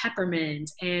with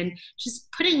peppermint, and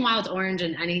just putting wild orange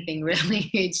in anything really.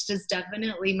 It's just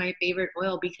definitely my favorite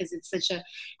oil because it's such a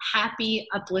happy,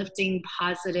 uplifting,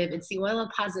 positive. It's the oil of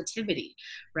positivity,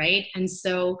 right? And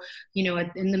so,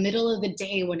 in the middle of the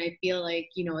day when I feel like,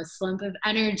 a slump of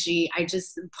energy, I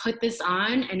just put this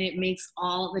on and it makes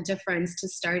all the difference to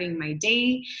starting my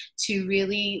day, to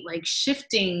really like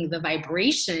shifting the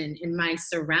vibration in my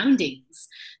surroundings.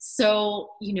 So,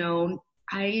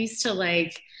 I used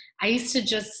to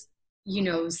just,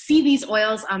 see these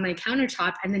oils on my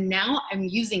countertop, and then now I'm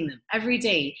using them every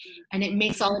day, and it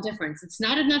makes all the difference. It's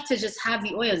not enough to just have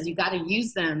the oils. You got to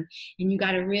use them, and you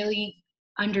got to really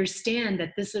understand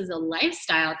that this is a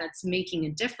lifestyle that's making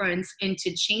a difference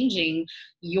into changing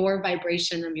your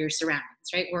vibration of your surroundings,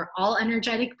 right? We're all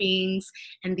energetic beings,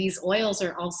 and these oils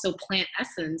are also plant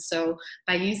essence. So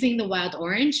by using the wild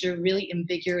orange, you're really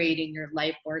invigorating your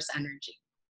life force energy.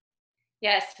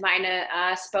 Yes, Maina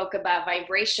spoke about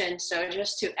vibration. So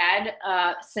just to add,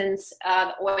 since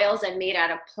the oils are made out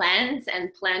of plants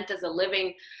and plant is a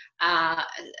living uh,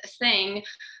 thing,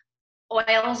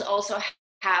 oils also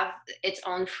have its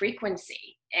own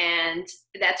frequency. And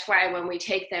that's why when we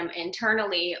take them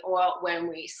internally or when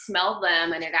we smell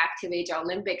them and it activates our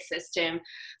limbic system,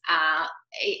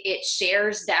 it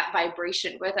shares that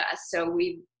vibration with us. So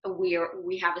we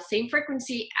have the same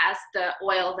frequency as the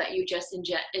oil that you just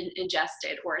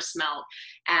ingested or smelled,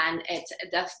 and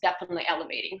that's definitely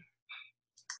elevating.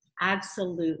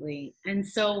 Absolutely. And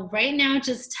so right now,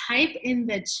 just type in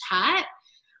the chat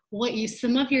what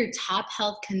some of your top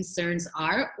health concerns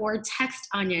are, or text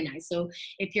Anya and I. So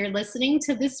if you're listening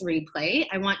to this replay,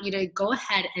 I want you to go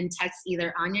ahead and text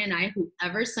either Anya and I,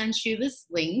 whoever sent you this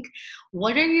link,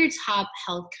 what are your top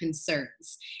health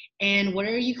concerns? And what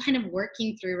are you kind of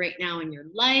working through right now in your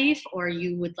life, or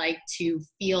you would like to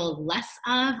feel less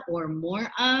of or more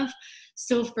of?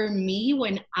 So for me,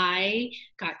 when I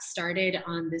got started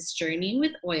on this journey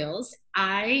with oils,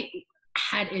 I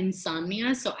had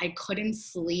insomnia, so I couldn't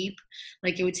sleep.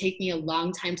 Like, it would take me a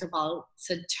long time to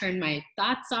turn my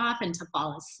thoughts off and to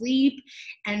fall asleep.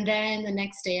 And then the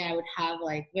next day I would have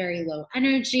like very low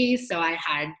energy. So I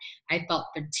felt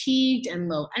fatigued and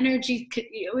low energy.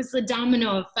 It was a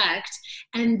domino effect.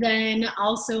 And then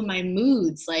also my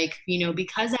moods, like,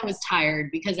 because I was tired,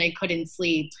 because I couldn't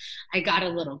sleep, I got a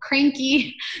little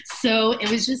cranky. So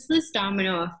it was just this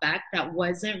domino effect that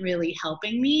wasn't really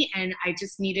helping me. And I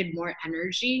just needed more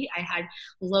energy. I had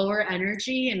lower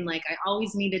energy, and like I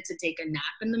always needed to take a nap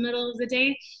in the middle of the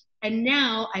day. And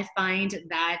now I find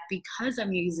that because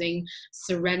I'm using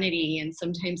Serenity and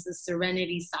sometimes the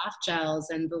Serenity soft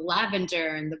gels and the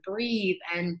lavender and the Breathe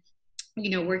and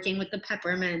working with the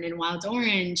peppermint and wild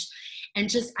orange, and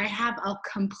just I have a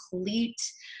complete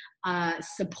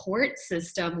support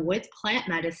system with plant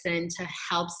medicine to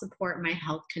help support my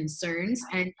health concerns.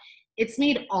 And it's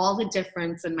made all the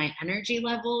difference in my energy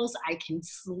levels. I can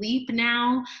sleep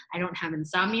now. I don't have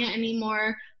insomnia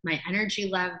anymore. My energy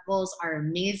levels are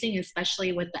amazing,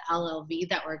 especially with the LLV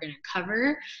that we're going to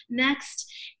cover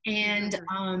next. And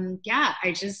yeah,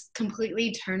 I just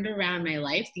completely turned around my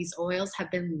life. These oils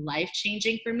have been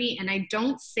life-changing for me. And I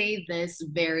don't say this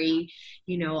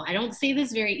I don't say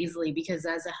this very easily, because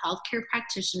as a healthcare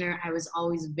practitioner, I was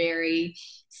always very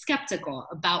skeptical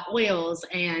about oils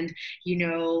and,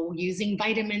 using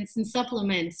vitamins and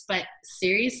supplements. But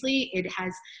seriously, it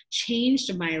has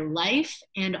changed my life,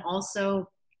 and also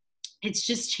it's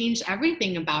just changed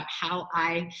everything about how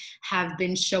I have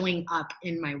been showing up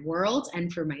in my world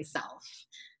and for myself.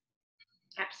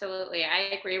 Absolutely.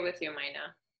 I agree with you,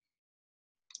 Maina.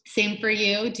 Same for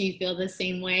you? Do you feel the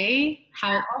same way?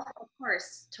 Of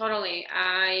course, totally.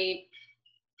 I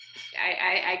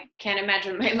can't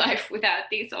imagine my life without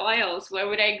these oils. Where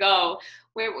would I go?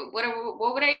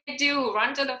 What would I do?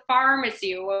 Run to the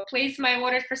pharmacy or place my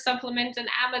orders for supplements on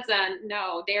Amazon?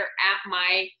 No, they're at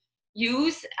my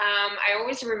use. I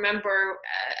always remember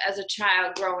as a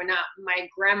child growing up, my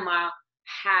grandma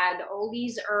had all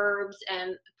these herbs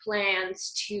and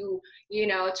plants to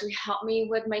help me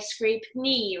with my scraped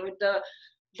knee or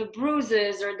the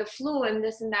bruises or the flu and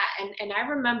this and that. And I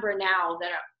remember now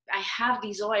that I have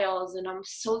these oils and I'm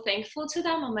so thankful to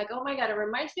them. I'm like, oh my God, it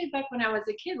reminds me back when I was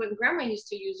a kid when grandma used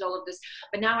to use all of this,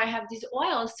 but now I have these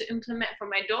oils to implement for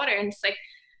my daughter. And it's like,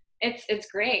 it's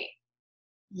great.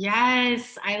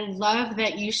 Yes, I love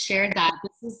that you shared that.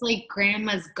 This is like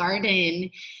grandma's garden,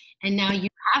 and now you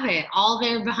have it all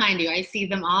there behind you. I see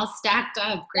them all stacked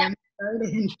up, grandma's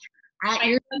garden, at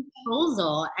your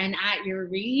disposal and at your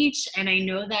reach. And I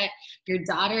know that your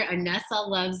daughter Anessa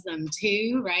loves them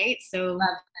too, right? So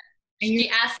And you're She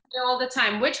asks me all the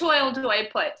time, which oil do I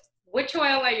put? Which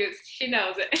oil I use? She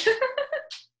knows it.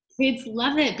 Kids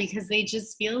love it because they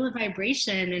just feel the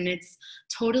vibration, and it's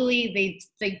totally,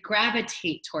 they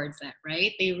gravitate towards it,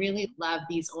 right? They really love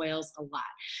these oils a lot.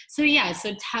 So yeah,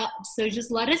 so just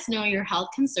let us know your health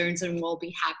concerns and we'll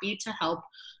be happy to help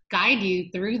guide you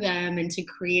through them and to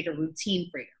create a routine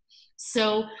for you.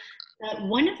 So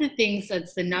one of the things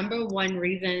that's the number one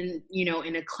reason,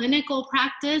 in a clinical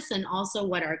practice, and also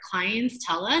what our clients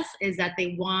tell us, is that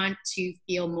they want to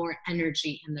feel more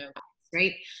energy in their lives,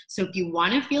 right? So if you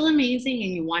want to feel amazing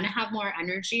and you want to have more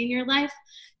energy in your life,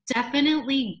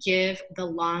 definitely give the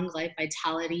Long Life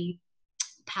Vitality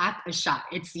Pack a shot.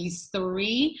 It's these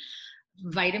 3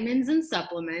 vitamins and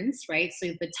supplements, right? So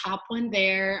the top one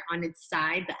there on its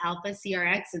side, the Alpha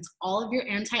CRX, it's all of your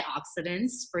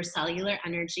antioxidants for cellular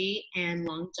energy and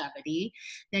longevity.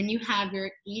 Then you have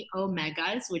your E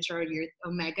omegas, which are your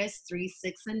omegas 3,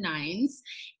 6, and 9s.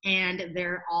 And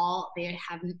they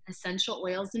have essential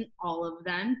oils in all of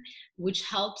them, which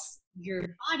helps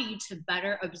your body to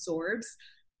better absorb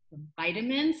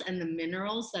vitamins and the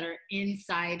minerals that are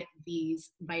inside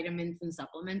these vitamins and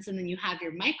supplements. And then you have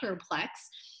your microplex,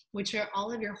 which are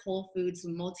all of your whole foods,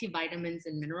 multivitamins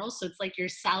and minerals. So it's like your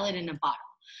salad in a bottle.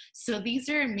 So these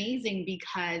are amazing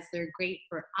because they're great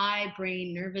for eye,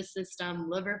 brain, nervous system,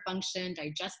 liver function,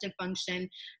 digestive function,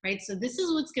 right? So this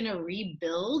is what's going to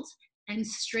rebuild and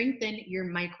strengthen your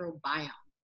microbiome.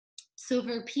 So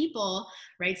for people,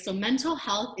 right, so mental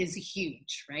health is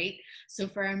huge, right? So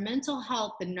for our mental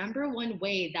health, the number one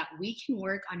way that we can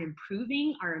work on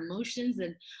improving our emotions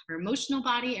and our emotional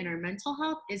body and our mental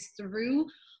health is through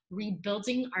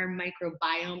rebuilding our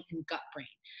microbiome and gut brain.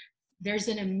 There's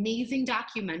an amazing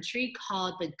documentary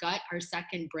called The Gut, Our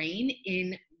Second Brain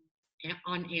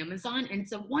on Amazon. And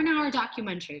it's a 1-hour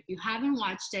documentary. If you haven't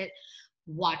watched it,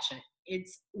 watch it.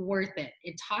 It's worth it.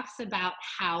 It talks about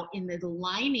how in the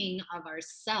lining of our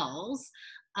cells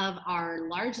of our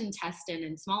large intestine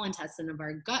and small intestine, of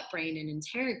our gut brain and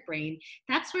enteric brain,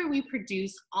 that's where we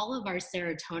produce all of our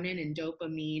serotonin and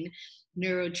dopamine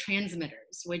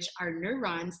neurotransmitters, which are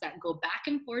neurons that go back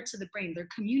and forth to the brain. They're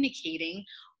communicating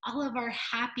all of our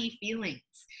happy feelings,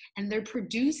 and they're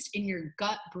produced in your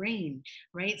gut brain,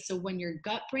 right? So when your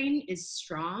gut brain is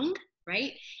strong,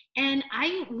 right? And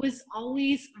I was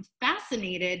always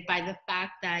fascinated by the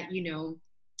fact that,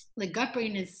 the gut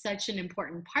brain is such an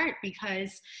important part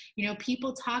because,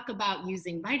 people talk about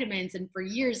using vitamins. And for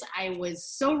years, I was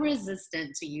so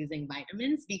resistant to using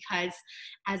vitamins because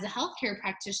as a healthcare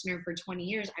practitioner for 20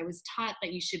 years, I was taught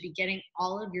that you should be getting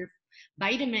all of your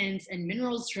vitamins and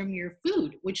minerals from your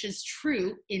food, which is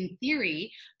true in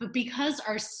theory, but because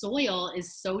our soil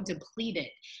is so depleted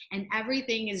and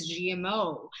everything is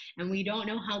GMO and we don't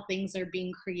know how things are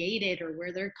being created or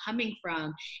where they're coming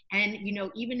from. And,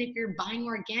 even if you're buying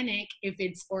organic, if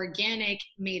it's organic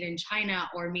made in China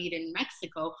or made in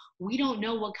Mexico, we don't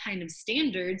know what kind of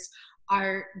standards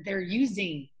they're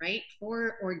using, right,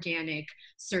 for organic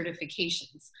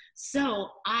certifications. So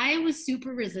I was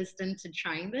super resistant to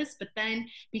trying this, but then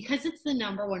because it's the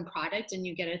number one product and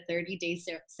you get a 30-day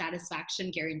satisfaction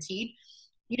guaranteed,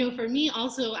 for me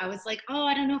also, I was like, oh,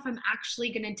 I don't know if I'm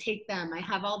actually going to take them. I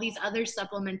have all these other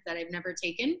supplements that I've never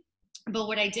taken. But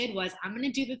what I did was, I'm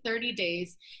going to do the 30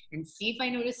 days and see if I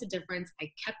notice a difference. I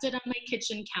kept it on my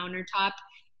kitchen countertop,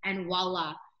 and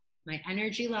voila, my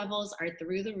energy levels are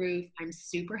through the roof. I'm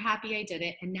super happy I did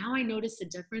it. And now I notice a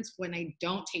difference when I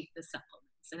don't take the supplements.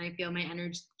 And I feel my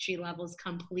energy levels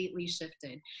completely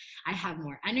shifted. I have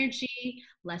more energy,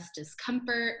 less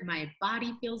discomfort. My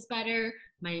body feels better.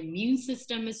 My immune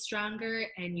system is stronger.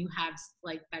 And you have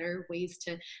like better ways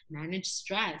to manage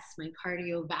stress. My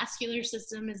cardiovascular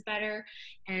system is better,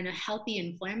 and a healthy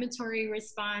inflammatory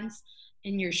response.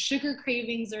 And your sugar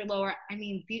cravings are lower. I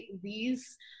mean,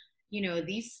 these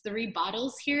 3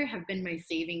 bottles here have been my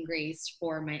saving grace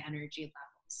for my energy levels.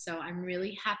 So I'm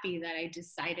really happy that I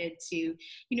decided to,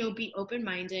 be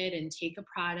open-minded and take a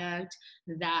product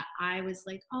that I was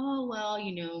like, oh, well,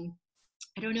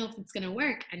 I don't know if it's going to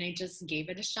work. And I just gave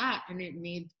it a shot, and it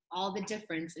made all the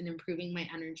difference in improving my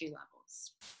energy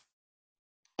levels.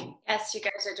 Yes, you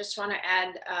guys, I just want to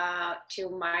add to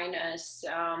Mina's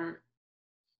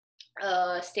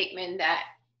statement that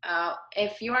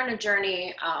if you're on a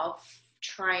journey of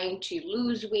trying to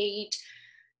lose weight,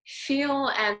 feel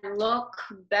and look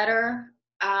better,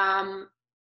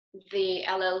 the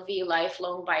LLV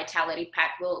Lifelong Vitality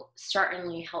Pack will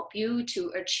certainly help you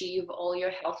to achieve all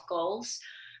your health goals.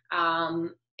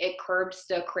 It curbs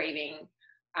the craving.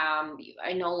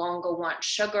 I no longer want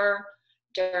sugar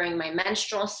during my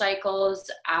menstrual cycles.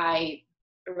 I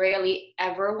really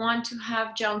ever want to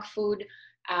have junk food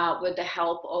with the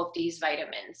help of these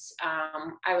vitamins.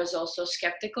 I was also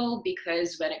skeptical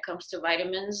because when it comes to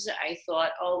vitamins, I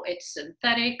thought, oh, it's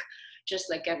synthetic, just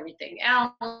like everything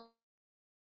else.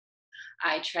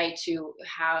 I try to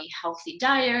have a healthy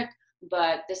diet,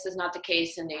 but this is not the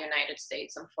case in the United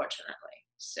States, unfortunately.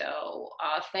 So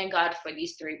thank God for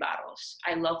these 3 bottles.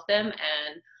 I love them,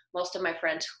 and most of my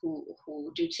friends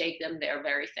who do take them, they're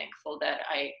very thankful that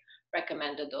I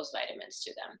recommended those vitamins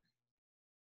to them.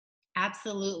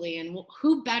 Absolutely. And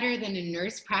who better than a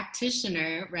nurse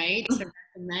practitioner, right, to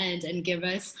recommend and give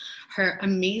us her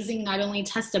amazing, not only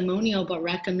testimonial, but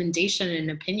recommendation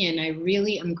and opinion. I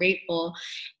really am grateful.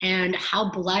 And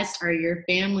how blessed are your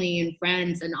family and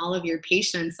friends and all of your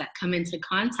patients that come into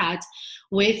contact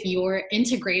with your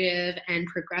integrative and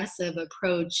progressive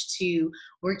approach to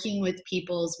working with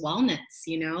people's wellness,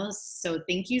 you know? So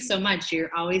thank you so much.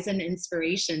 You're always an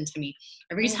inspiration to me.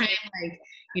 Every time, like,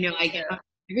 you know, Me I too. get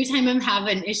every time I'm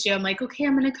having an issue, I'm like, okay,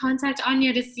 I'm going to contact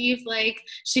Anya to see if like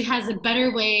she has a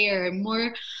better way or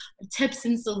more tips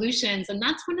and solutions. And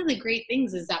that's one of the great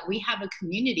things is that we have a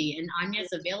community, and Anya's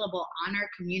available on our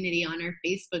community, on our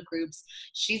Facebook groups.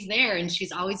 She's there and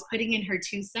she's always putting in her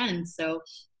 2 cents. So,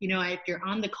 you know, if you're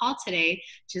on the call today,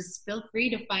 just feel free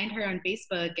to find her on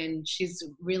Facebook, and she's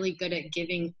really good at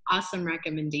giving awesome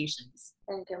recommendations.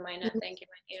 Thank you, Maina. Thank you,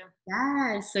 Maina.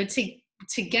 Yeah. So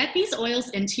to get these oils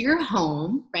into your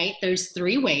home, right? There's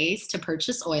 3 ways to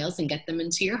purchase oils and get them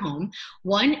into your home.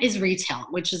 One is retail,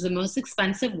 which is the most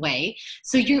expensive way.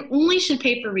 So you only should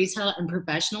pay for retail in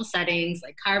professional settings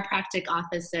like chiropractic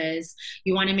offices.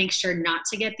 You want to make sure not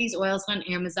to get these oils on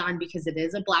Amazon because it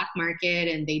is a black market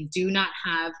and they do not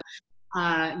have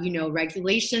you know,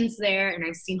 regulations there. And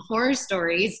I've seen horror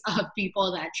stories of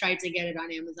people that tried to get it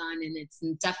on Amazon, and it's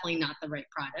definitely not the right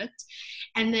product.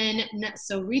 And then,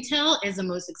 so retail is the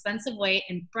most expensive way,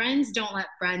 and friends don't let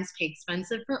friends pay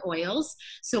expensive for oils.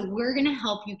 So we're going to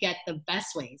help you get the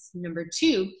best ways. Number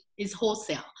 2 is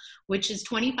wholesale, which is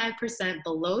 25%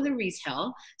 below the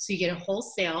retail. So you get a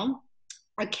wholesale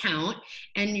account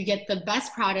and you get the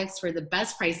best products for the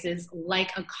best prices,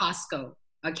 like a Costco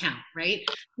account, right?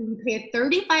 So you pay a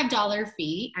 $35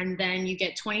 fee and then you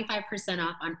get 25%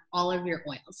 off on all of your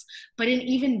oils. But an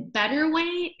even better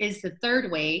way is the 3rd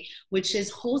way, which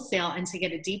is wholesale. And to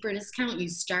get a deeper discount, you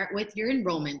start with your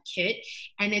enrollment kit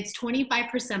and it's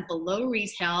 25% below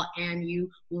retail and you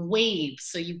waive.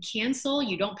 So you cancel,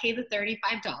 you don't pay the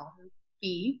 $35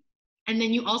 fee. And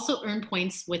then you also earn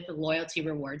points with the loyalty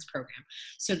rewards program.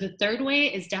 So the 3rd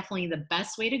way is definitely the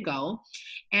best way to go.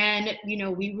 And, you know,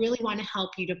 we really want to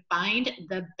help you to find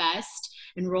the best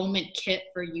enrollment kit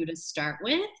for you to start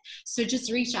with. So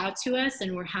just reach out to us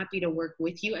and we're happy to work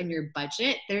with you and your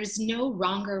budget. There's no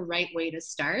wrong or right way to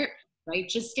start. Right?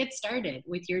 Just get started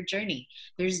with your journey.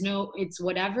 It's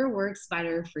whatever works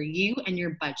better for you and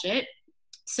your budget.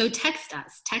 So text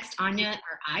Anya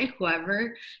or I,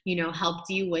 whoever, you know, helped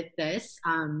you with this,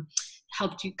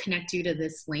 helped you connect you to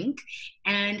this link.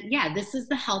 And yeah, this is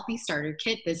the healthy starter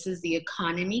kit. This is the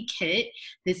economy kit.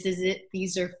 This is it.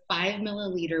 These are 5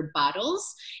 milliliter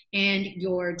bottles and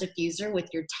your diffuser with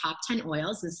your top 10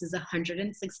 oils. This is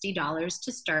 $160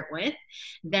 to start with.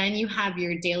 Then you have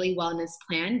your daily wellness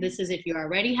plan. This is if you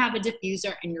already have a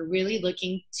diffuser and you're really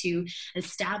looking to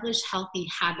establish healthy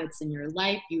habits in your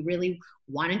life. You really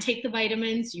want to take the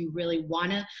vitamins, you really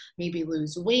want to maybe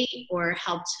lose weight or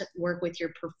help to work with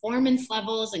your performance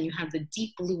levels, and you have the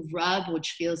deep blue rub,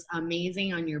 which feels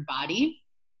amazing on your body,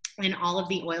 and all of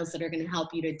the oils that are going to help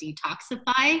you to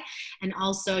detoxify. And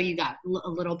also you got a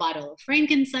little bottle of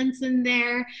frankincense in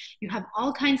there. You have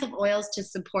all kinds of oils to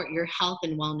support your health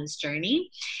and wellness journey.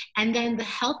 And then the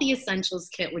healthy essentials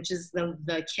kit, which is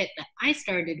the kit that I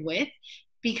started with,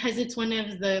 because it's one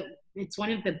of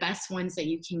the best ones that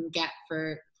you can get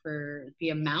for the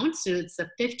amount. So it's the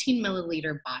 15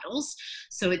 milliliter bottles.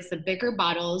 So it's the bigger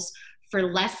bottles for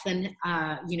less than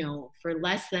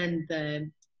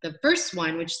the first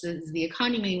one, which is the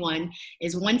economy one,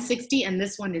 is $160, and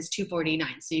this one is $249.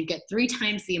 So you get 3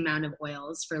 times the amount of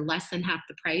oils for less than half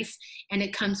the price. And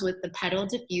it comes with the petal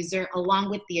diffuser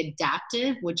along with the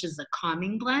adaptive, which is the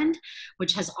calming blend,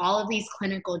 which has all of these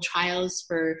clinical trials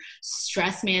for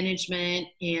stress management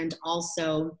and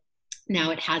also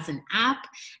Now it has an app,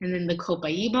 and then the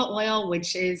Copaiba oil,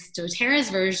 which is doTERRA's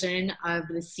version of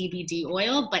the CBD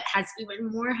oil, but has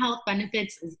even more health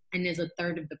benefits and is a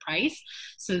third of the price.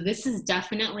 So this is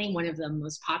definitely one of the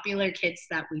most popular kits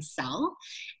that we sell.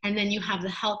 And then you have the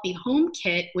Healthy Home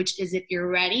Kit, which is if you're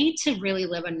ready to really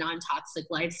live a non-toxic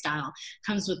lifestyle.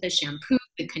 Comes with the shampoo,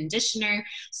 the conditioner.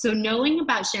 So knowing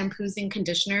about shampoos and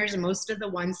conditioners, most of the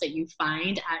ones that you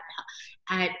find at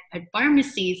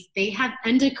pharmacies, they have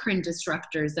endocrine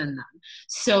disruptors in them.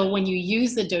 So when you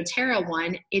use the doTERRA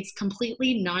one, it's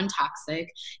completely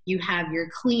non-toxic. You have your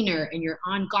cleaner and your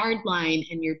On Guard line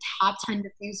and your top 10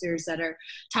 diffusers that are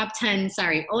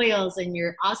oils and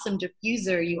your awesome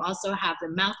diffuser. You also have the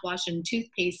mouthwash and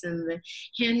toothpaste and the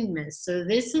hand mist. So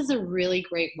this is a really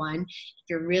great one if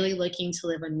you're really looking to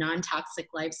live a non-toxic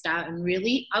lifestyle and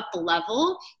really up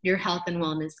level your health and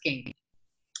wellness game.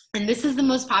 And this is the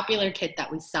most popular kit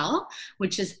that we sell,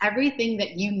 which is everything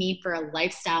that you need for a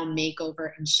lifestyle makeover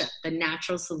and shift, the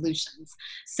natural solutions.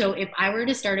 So if I were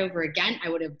to start over again, I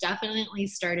would have definitely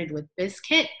started with this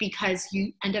kit because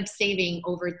you end up saving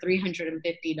over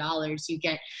 $350. You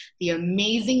get the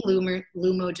amazing Lumo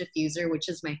diffuser, which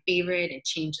is my favorite. It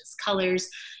changes colors.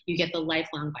 You get the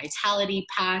lifelong vitality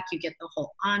pack. You get the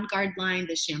whole On Guard line,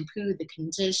 the shampoo, the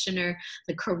conditioner,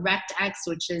 the Correct X,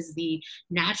 which is the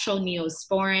natural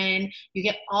neosporin. You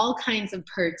get all kinds of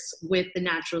perks with the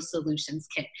Natural Solutions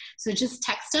Kit. So just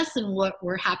text us and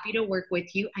we're happy to work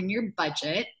with you on your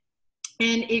budget.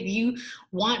 And if you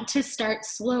want to start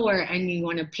slower and you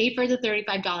want to pay for the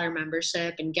 $35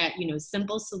 membership and get,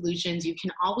 simple solutions, you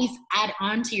can always add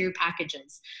on to your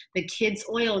packages. The Kids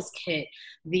Oils Kit,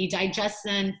 the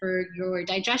Digestion for your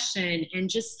digestion, and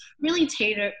just really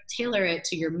tailor it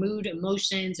to your mood,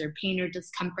 emotions, or pain or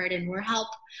discomfort. And we're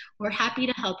happy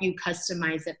to help you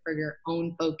customize it for your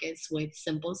own focus with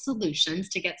simple solutions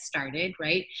to get started,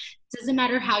 right? Doesn't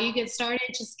matter how you get started,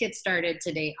 just get started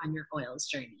today on your oils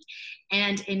journey.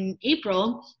 And in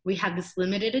April, we have this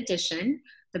limited edition,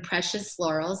 the Precious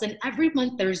Florals, and every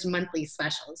month there's monthly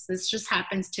specials. This just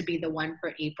happens to be the one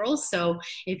for April. So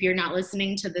if you're not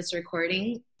listening to this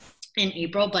recording in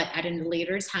April, but at a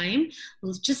later time,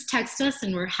 just text us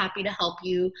and we're happy to help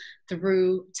you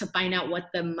through to find out what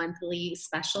the monthly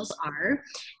specials are.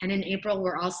 And in April,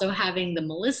 we're also having the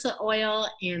Melissa oil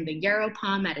and the Yarrow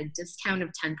Palm at a discount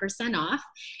of 10% off.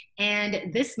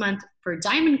 And this month for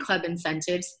Diamond Club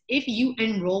incentives, if you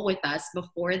enroll with us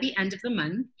before the end of the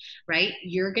month, right,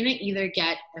 you're gonna either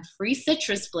get a free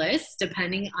citrus bliss,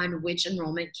 depending on which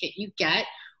enrollment kit you get,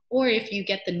 or if you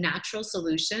get the Natural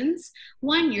Solutions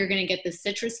one, you're going to get the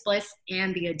Citrus Bliss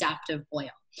and the Adaptive Oil.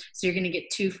 So you're going to get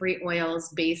 2 free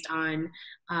oils based on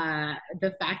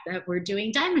the fact that we're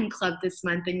doing Diamond Club this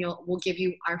month, and we'll give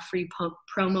you our free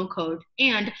promo code.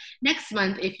 And next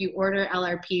month, if you order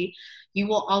LRP, you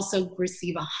will also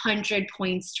receive 100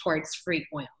 points towards free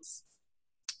oils.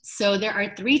 So there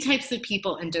are 3 types of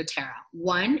people in doTERRA.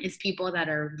 One is people that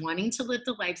are wanting to live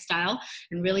the lifestyle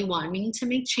and really wanting to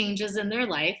make changes in their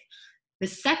life. The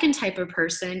second type of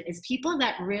person is people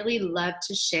that really love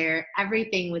to share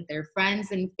everything with their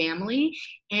friends and family,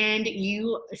 and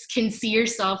you can see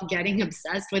yourself getting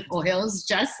obsessed with oils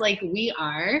just like we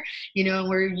are.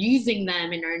 We're using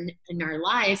them in our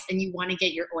lives, and you want to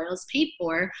get your oils paid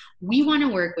for. We want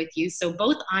to work with you. So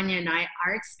both Anya and I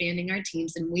are expanding our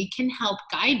teams, and we can help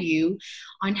guide you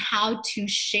on how to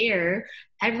share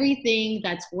everything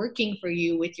that's working for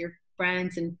you with your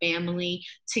friends and family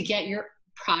to get your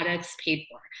products paid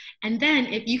for. And then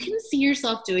if you can see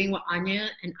yourself doing what Anya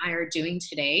and I are doing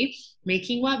today,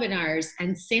 making webinars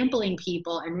and sampling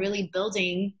people and really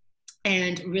building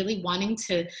and really wanting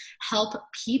to help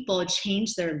people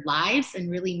change their lives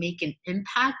and really make an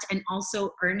impact and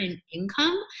also earn an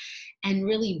income and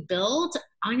really build,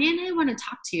 Anya and I want to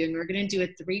talk to you, and we're going to do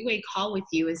a 3-way call with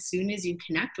you as soon as you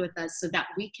connect with us so that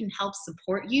we can help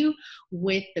support you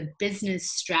with the business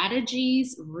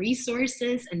strategies,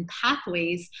 resources, and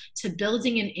pathways to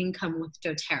building an income with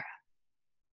doTERRA.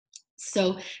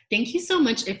 So thank you so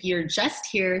much if you're just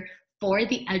here for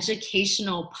the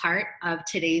educational part of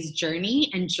today's journey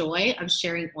and joy of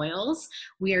sharing oils.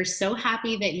 We are so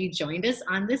happy that you joined us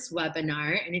on this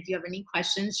webinar. And if you have any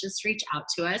questions, just reach out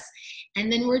to us.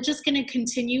 And then we're just going to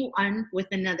continue on with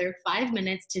another 5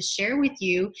 minutes to share with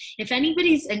you. If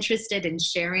anybody's interested in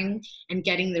sharing and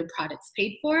getting their products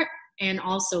paid for, and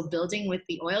also building with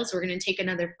the oils, we're going to take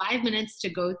another 5 minutes to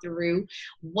go through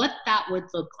what that would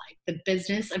look like, the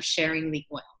business of sharing the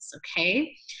oils,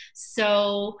 okay?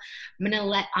 So I'm going to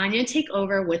let Anya take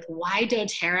over with why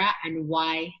doTERRA and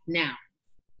why now.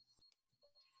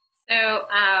 So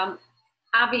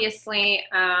obviously,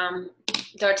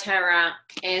 doTERRA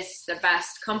is the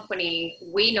best company.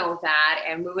 We know that,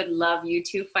 and we would love you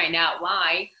to find out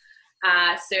why.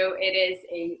 So it is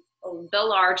the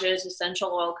largest essential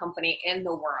oil company in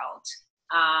the world.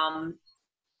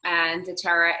 And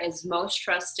doTERRA is most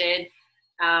trusted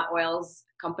oils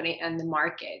company in the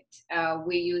market.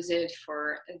 We use it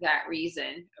for that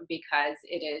reason, because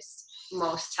it is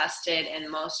most tested and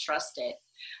most trusted.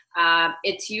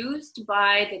 It's used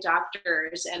by the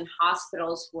doctors and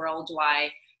hospitals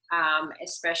worldwide,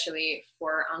 especially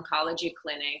for oncology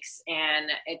clinics.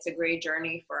 And it's a great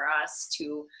journey for us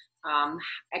to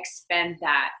expand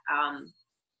that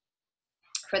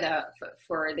for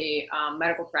the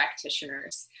medical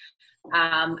practitioners.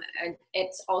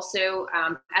 It's also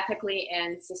ethically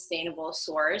and sustainable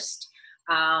sourced.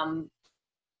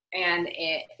 And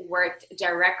it worked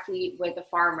directly with the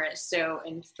farmers. So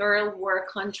in third world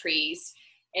countries,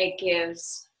 it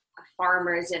gives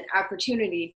farmers an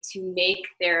opportunity to make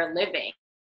their living.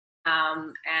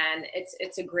 And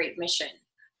it's a great mission.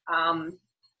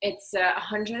 It's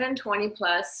 120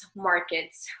 plus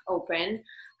markets open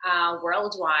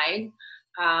worldwide,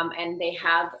 and they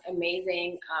have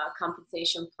amazing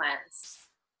compensation plans.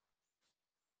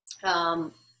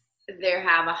 They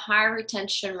have a high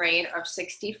retention rate of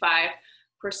 65%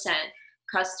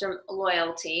 customer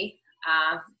loyalty.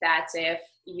 That's if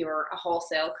you're a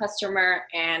wholesale customer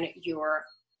and you're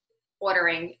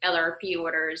ordering LRP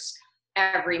orders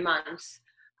every month.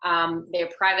 They're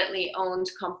a privately owned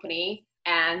company,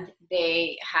 and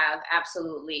they have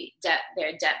absolutely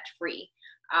they're debt free.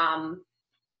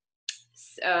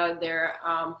 They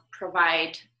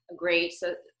provide a great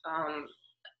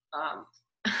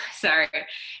sorry,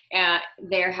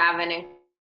 they have an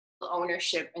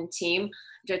ownership and team.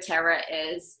 doTERRA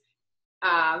is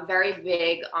very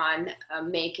big on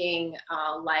making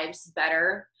lives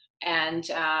better and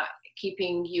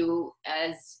keeping you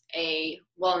as a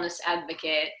wellness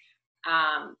advocate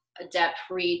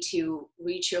debt-free to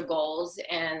reach your goals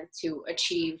and to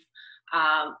achieve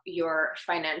your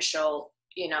financial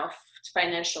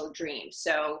dreams.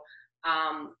 So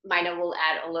Maina will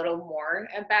add a little more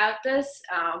about this,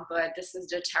 but this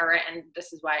is doTERRA, and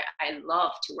this is why I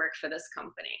love to work for this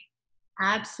company.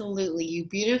 Absolutely. You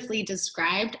beautifully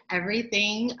described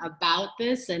everything about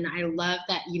this. And I love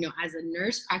that, as a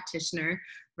nurse practitioner,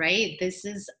 right, this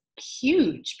is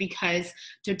huge, because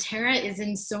doTERRA is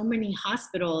in so many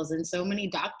hospitals, and so many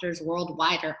doctors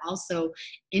worldwide are also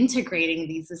integrating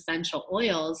these essential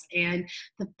oils. And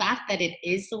the fact that it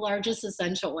is the largest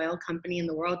essential oil company in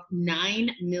the world,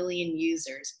 9 million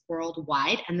users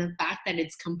worldwide, and the fact that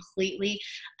it's completely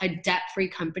a debt-free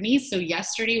company. So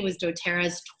yesterday was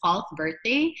doTERRA's 12th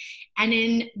birthday, and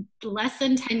in less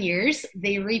than 10 years,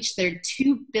 they reached their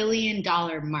 $2 billion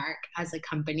mark as a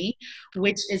company,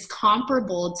 which is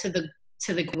comparable to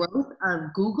the growth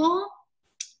of Google,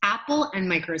 Apple,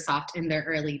 and Microsoft in their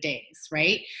early days,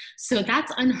 right? So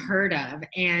that's unheard of.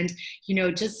 And,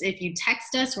 just if you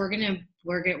text us,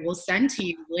 we'll send to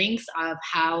you links of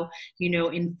how,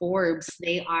 in Forbes,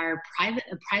 they are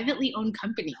a privately owned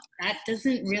company. That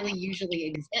doesn't really usually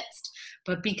exist.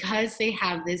 But because they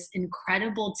have this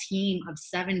incredible team of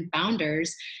 7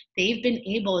 founders, they've been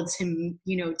able to,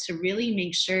 to really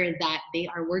make sure that they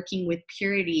are working with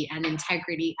purity and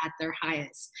integrity at their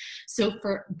highest. So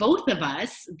for both of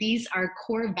us, these are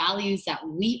core values that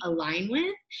we align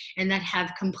with and that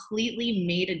have completely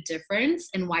made a difference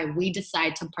in why we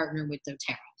decide to partner with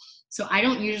doTERRA. So I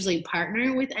don't usually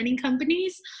partner with any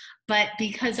companies, but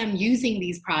because I'm using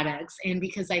these products and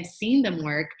because I've seen them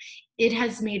work, it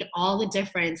has made all the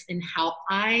difference in how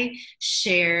I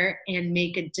share and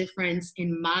make a difference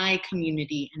in my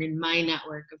community and in my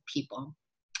network of people,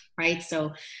 right?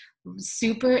 So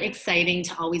super exciting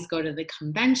to always go to the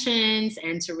conventions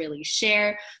and to really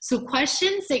share. So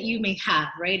questions that you may have,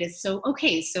 right, is so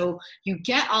you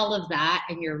get all of that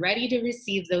and you're ready to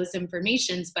receive those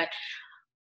informations, but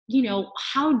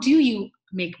how do you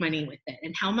make money with it,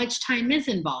 and how much time is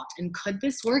involved, and could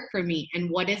this work for me, and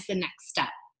what is the next step?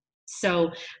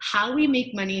 So how we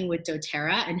make money with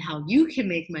doTERRA and how you can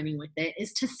make money with it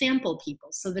is to sample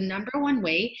people. So the number one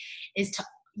way is to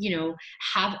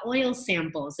have oil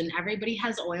samples, and everybody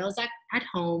has oils at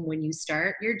home when you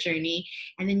start your journey,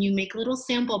 and then you make little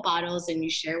sample bottles and you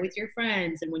share with your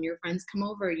friends, and when your friends come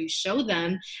over, you show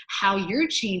them how you're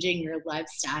changing your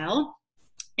lifestyle.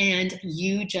 And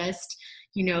you just,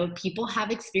 people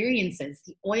have experiences.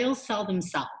 The oils sell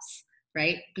themselves,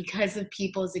 right? Because of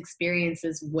people's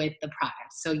experiences with the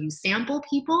product. So you sample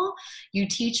people, you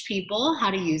teach people how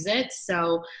to use it.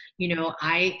 So,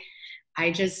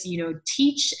 I just,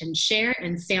 teach and share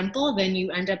and sample. Then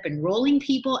you end up enrolling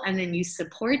people, and then you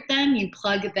support them. You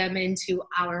plug them into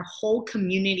our whole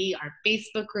community, our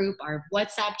Facebook group, our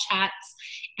WhatsApp chats,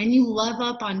 and you love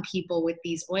up on people with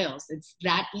these oils. It's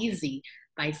that easy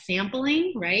by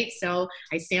sampling, right? So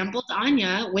I sampled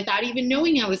Anya without even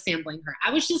knowing I was sampling her.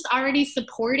 I was just already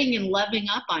supporting and loving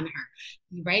up on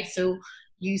her, right? So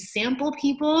you sample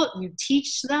people, you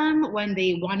teach them when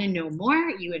they want to know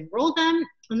more, you enroll them,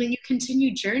 and then you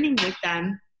continue journeying with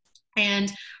them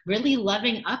and really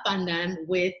loving up on them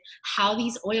with how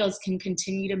these oils can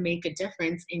continue to make a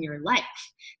difference in your life.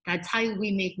 That's how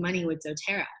we make money with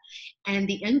doTERRA. And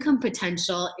the income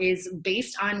potential is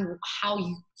based on how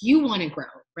you want to grow,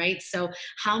 right? So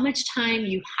how much time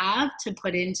you have to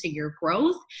put into your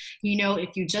growth. If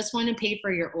you just want to pay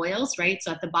for your oils, right?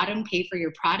 So at the bottom, pay for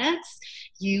your products,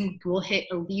 you will hit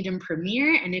Elite and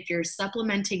Premier. And if you're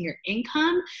supplementing your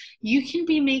income, you can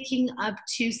be making up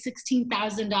to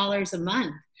 $16,000 a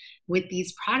month with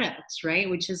these products, right?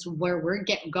 Which is where we're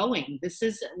going. This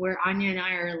is where Anya and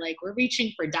I are like, we're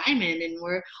reaching for diamond, and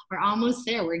we're almost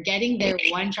there. We're getting there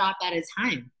one drop at a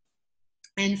time.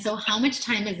 And so how much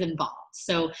time is involved?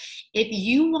 So if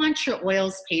you want your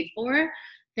oils paid for,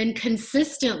 then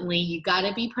consistently you got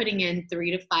to be putting in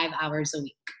 3 to 5 hours a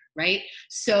week, right?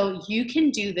 So you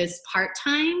can do this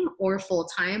part-time or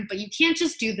full-time, but you can't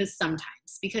just do this sometimes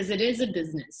because it is a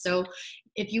business. So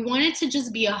if you want it to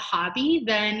just be a hobby,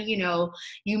 then, you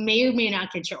may or may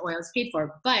not get your oils paid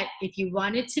for. But if you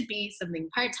want it to be something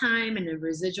part-time and a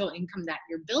residual income that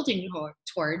you're building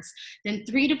towards, then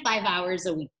 3 to 5 hours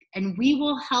a week. And we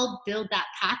will help build that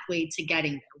pathway to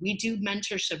getting there. We do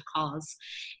mentorship calls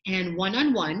and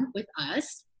one-on-one with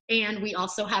us. And we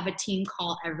also have a team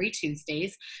call every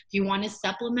Tuesdays. If you want to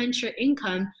supplement your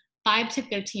income, 5 to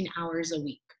 15 hours a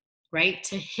week, right?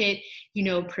 To hit,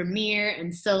 Premier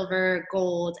and Silver,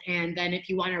 Gold. And then if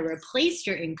you want to replace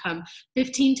your income,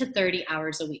 15 to 30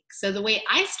 hours a week. So the way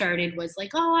I started was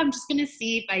like, I'm just going to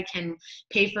see if I can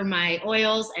pay for my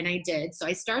oils. And I did. So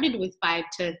I started with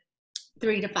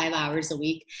 3 to 5 hours a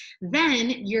week. Then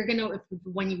you're going to,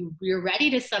 when you're ready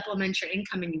to supplement your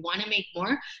income and you want to make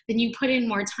more, then you put in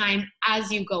more time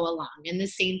as you go along. And the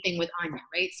same thing with Anya,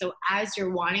 right? So as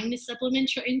you're wanting to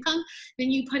supplement your income,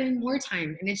 then you put in more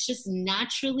time. And it's just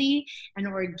naturally and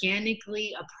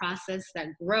organically a process that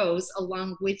grows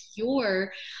along with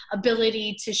your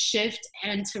ability to shift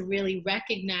and to really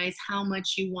recognize how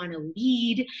much you want to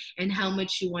lead and how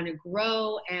much you want to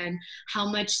grow and how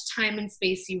much time and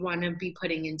space you want to be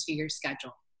putting into your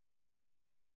schedule.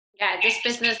 Yeah, this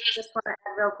business, just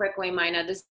real quickly, Maina,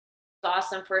 this is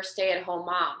awesome for stay-at-home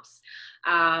moms.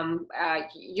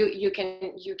 You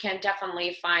can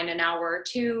definitely find an hour or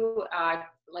two,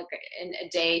 like in a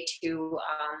day, to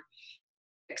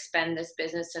expand this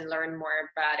business and learn more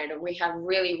about it. We have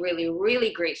really, really,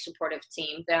 really great supportive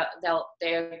team.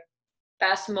 They're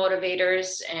best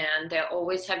motivators, and they'll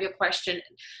always have your question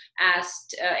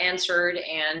answered,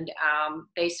 and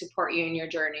they support you in your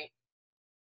journey.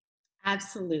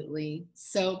 Absolutely.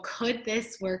 So could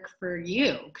this work for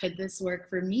you? Could this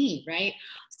work for me, right?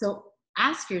 So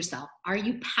ask yourself, are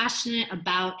you passionate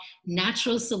about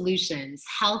natural solutions,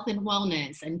 health and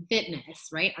wellness and fitness,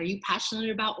 right? Are you passionate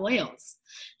about oils?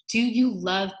 Do you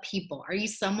love people? Are you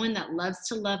someone that loves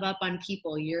to love up on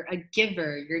people? You're a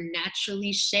giver. You're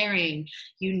naturally sharing.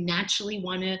 You naturally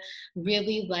want to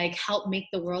really help make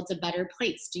the world a better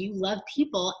place. Do you love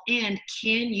people? And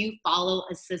can you follow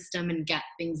a system and get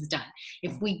things done?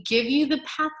 If we give you the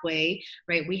pathway,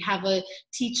 right, we have a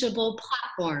teachable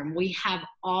platform. We have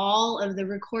all of the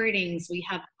recordings. We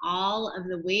have all of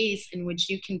the ways in which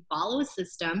you can follow a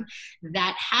system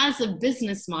that has a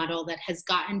business model that has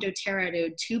gotten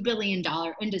doTERRA to $2 billion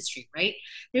industry, right?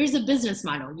 There's a business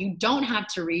model. You don't have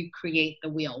to recreate the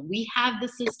wheel. We have the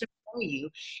system for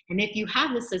you. And if you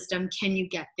have the system, can you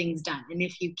get things done? And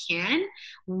if you can,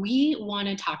 we want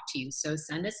to talk to you. So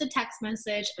send us a text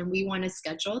message and we want to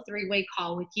schedule a 3-way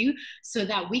call with you so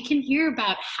that we can hear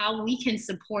about how we can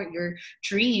support your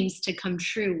dreams to come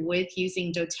true with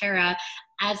using doTERRA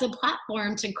as a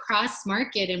platform to cross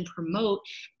market and promote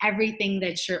everything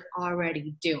that you're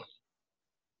already doing.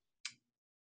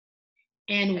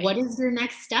 And what is your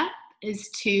next step is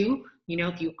to,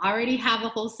 if you already have a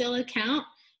wholesale account,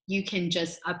 you can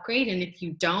just upgrade. And if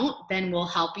you don't, then we'll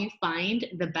help you find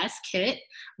the best kit,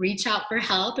 reach out for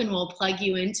help, and we'll plug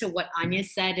you into what Anya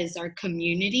said is our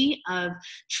community of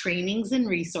trainings and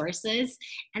resources.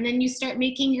 And then you start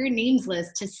making your names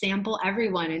list to sample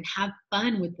everyone and have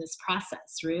fun with this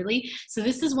process, really. So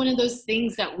this is one of those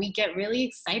things that we get really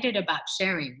excited about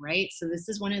sharing, right? So this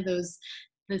is one of those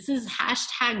This is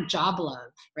hashtag job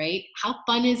love, right? How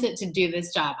fun is it to do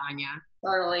this job, Anya?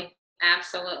 Totally.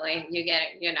 Absolutely. You get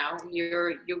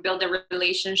it, you build a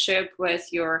relationship with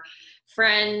your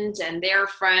friends and their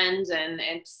friends, and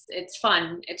it's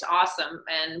fun. It's awesome.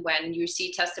 And when you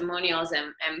see testimonials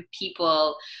and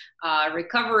people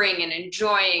recovering and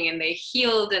enjoying and they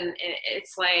healed, and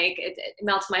it's like it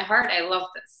melts my heart. I love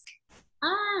this.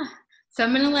 So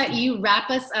I'm going to let you wrap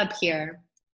us up here.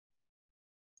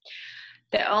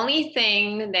 The only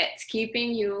thing that's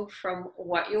keeping you from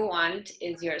what you want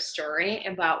is your story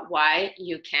about why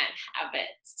you can't have it.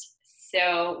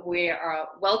 So we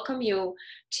welcome you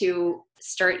to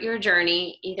start your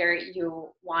journey. Either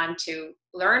you want to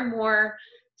learn more,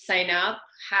 sign up,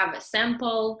 have a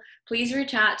sample, please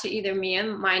reach out to either me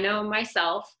and Maina or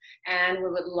myself, and we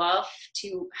would love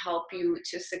to help you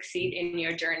to succeed in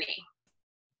your journey.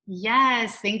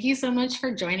 Yes, thank you so much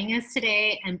for joining us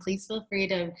today. And please feel free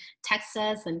to text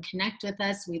us and connect with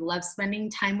us. We love spending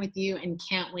time with you and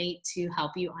can't wait to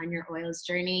help you on your oils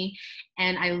journey.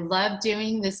 And I love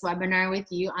doing this webinar with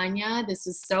you, Anya. This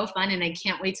was so fun, and I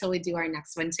can't wait till we do our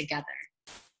next one together.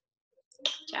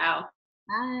 Ciao.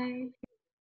 Bye.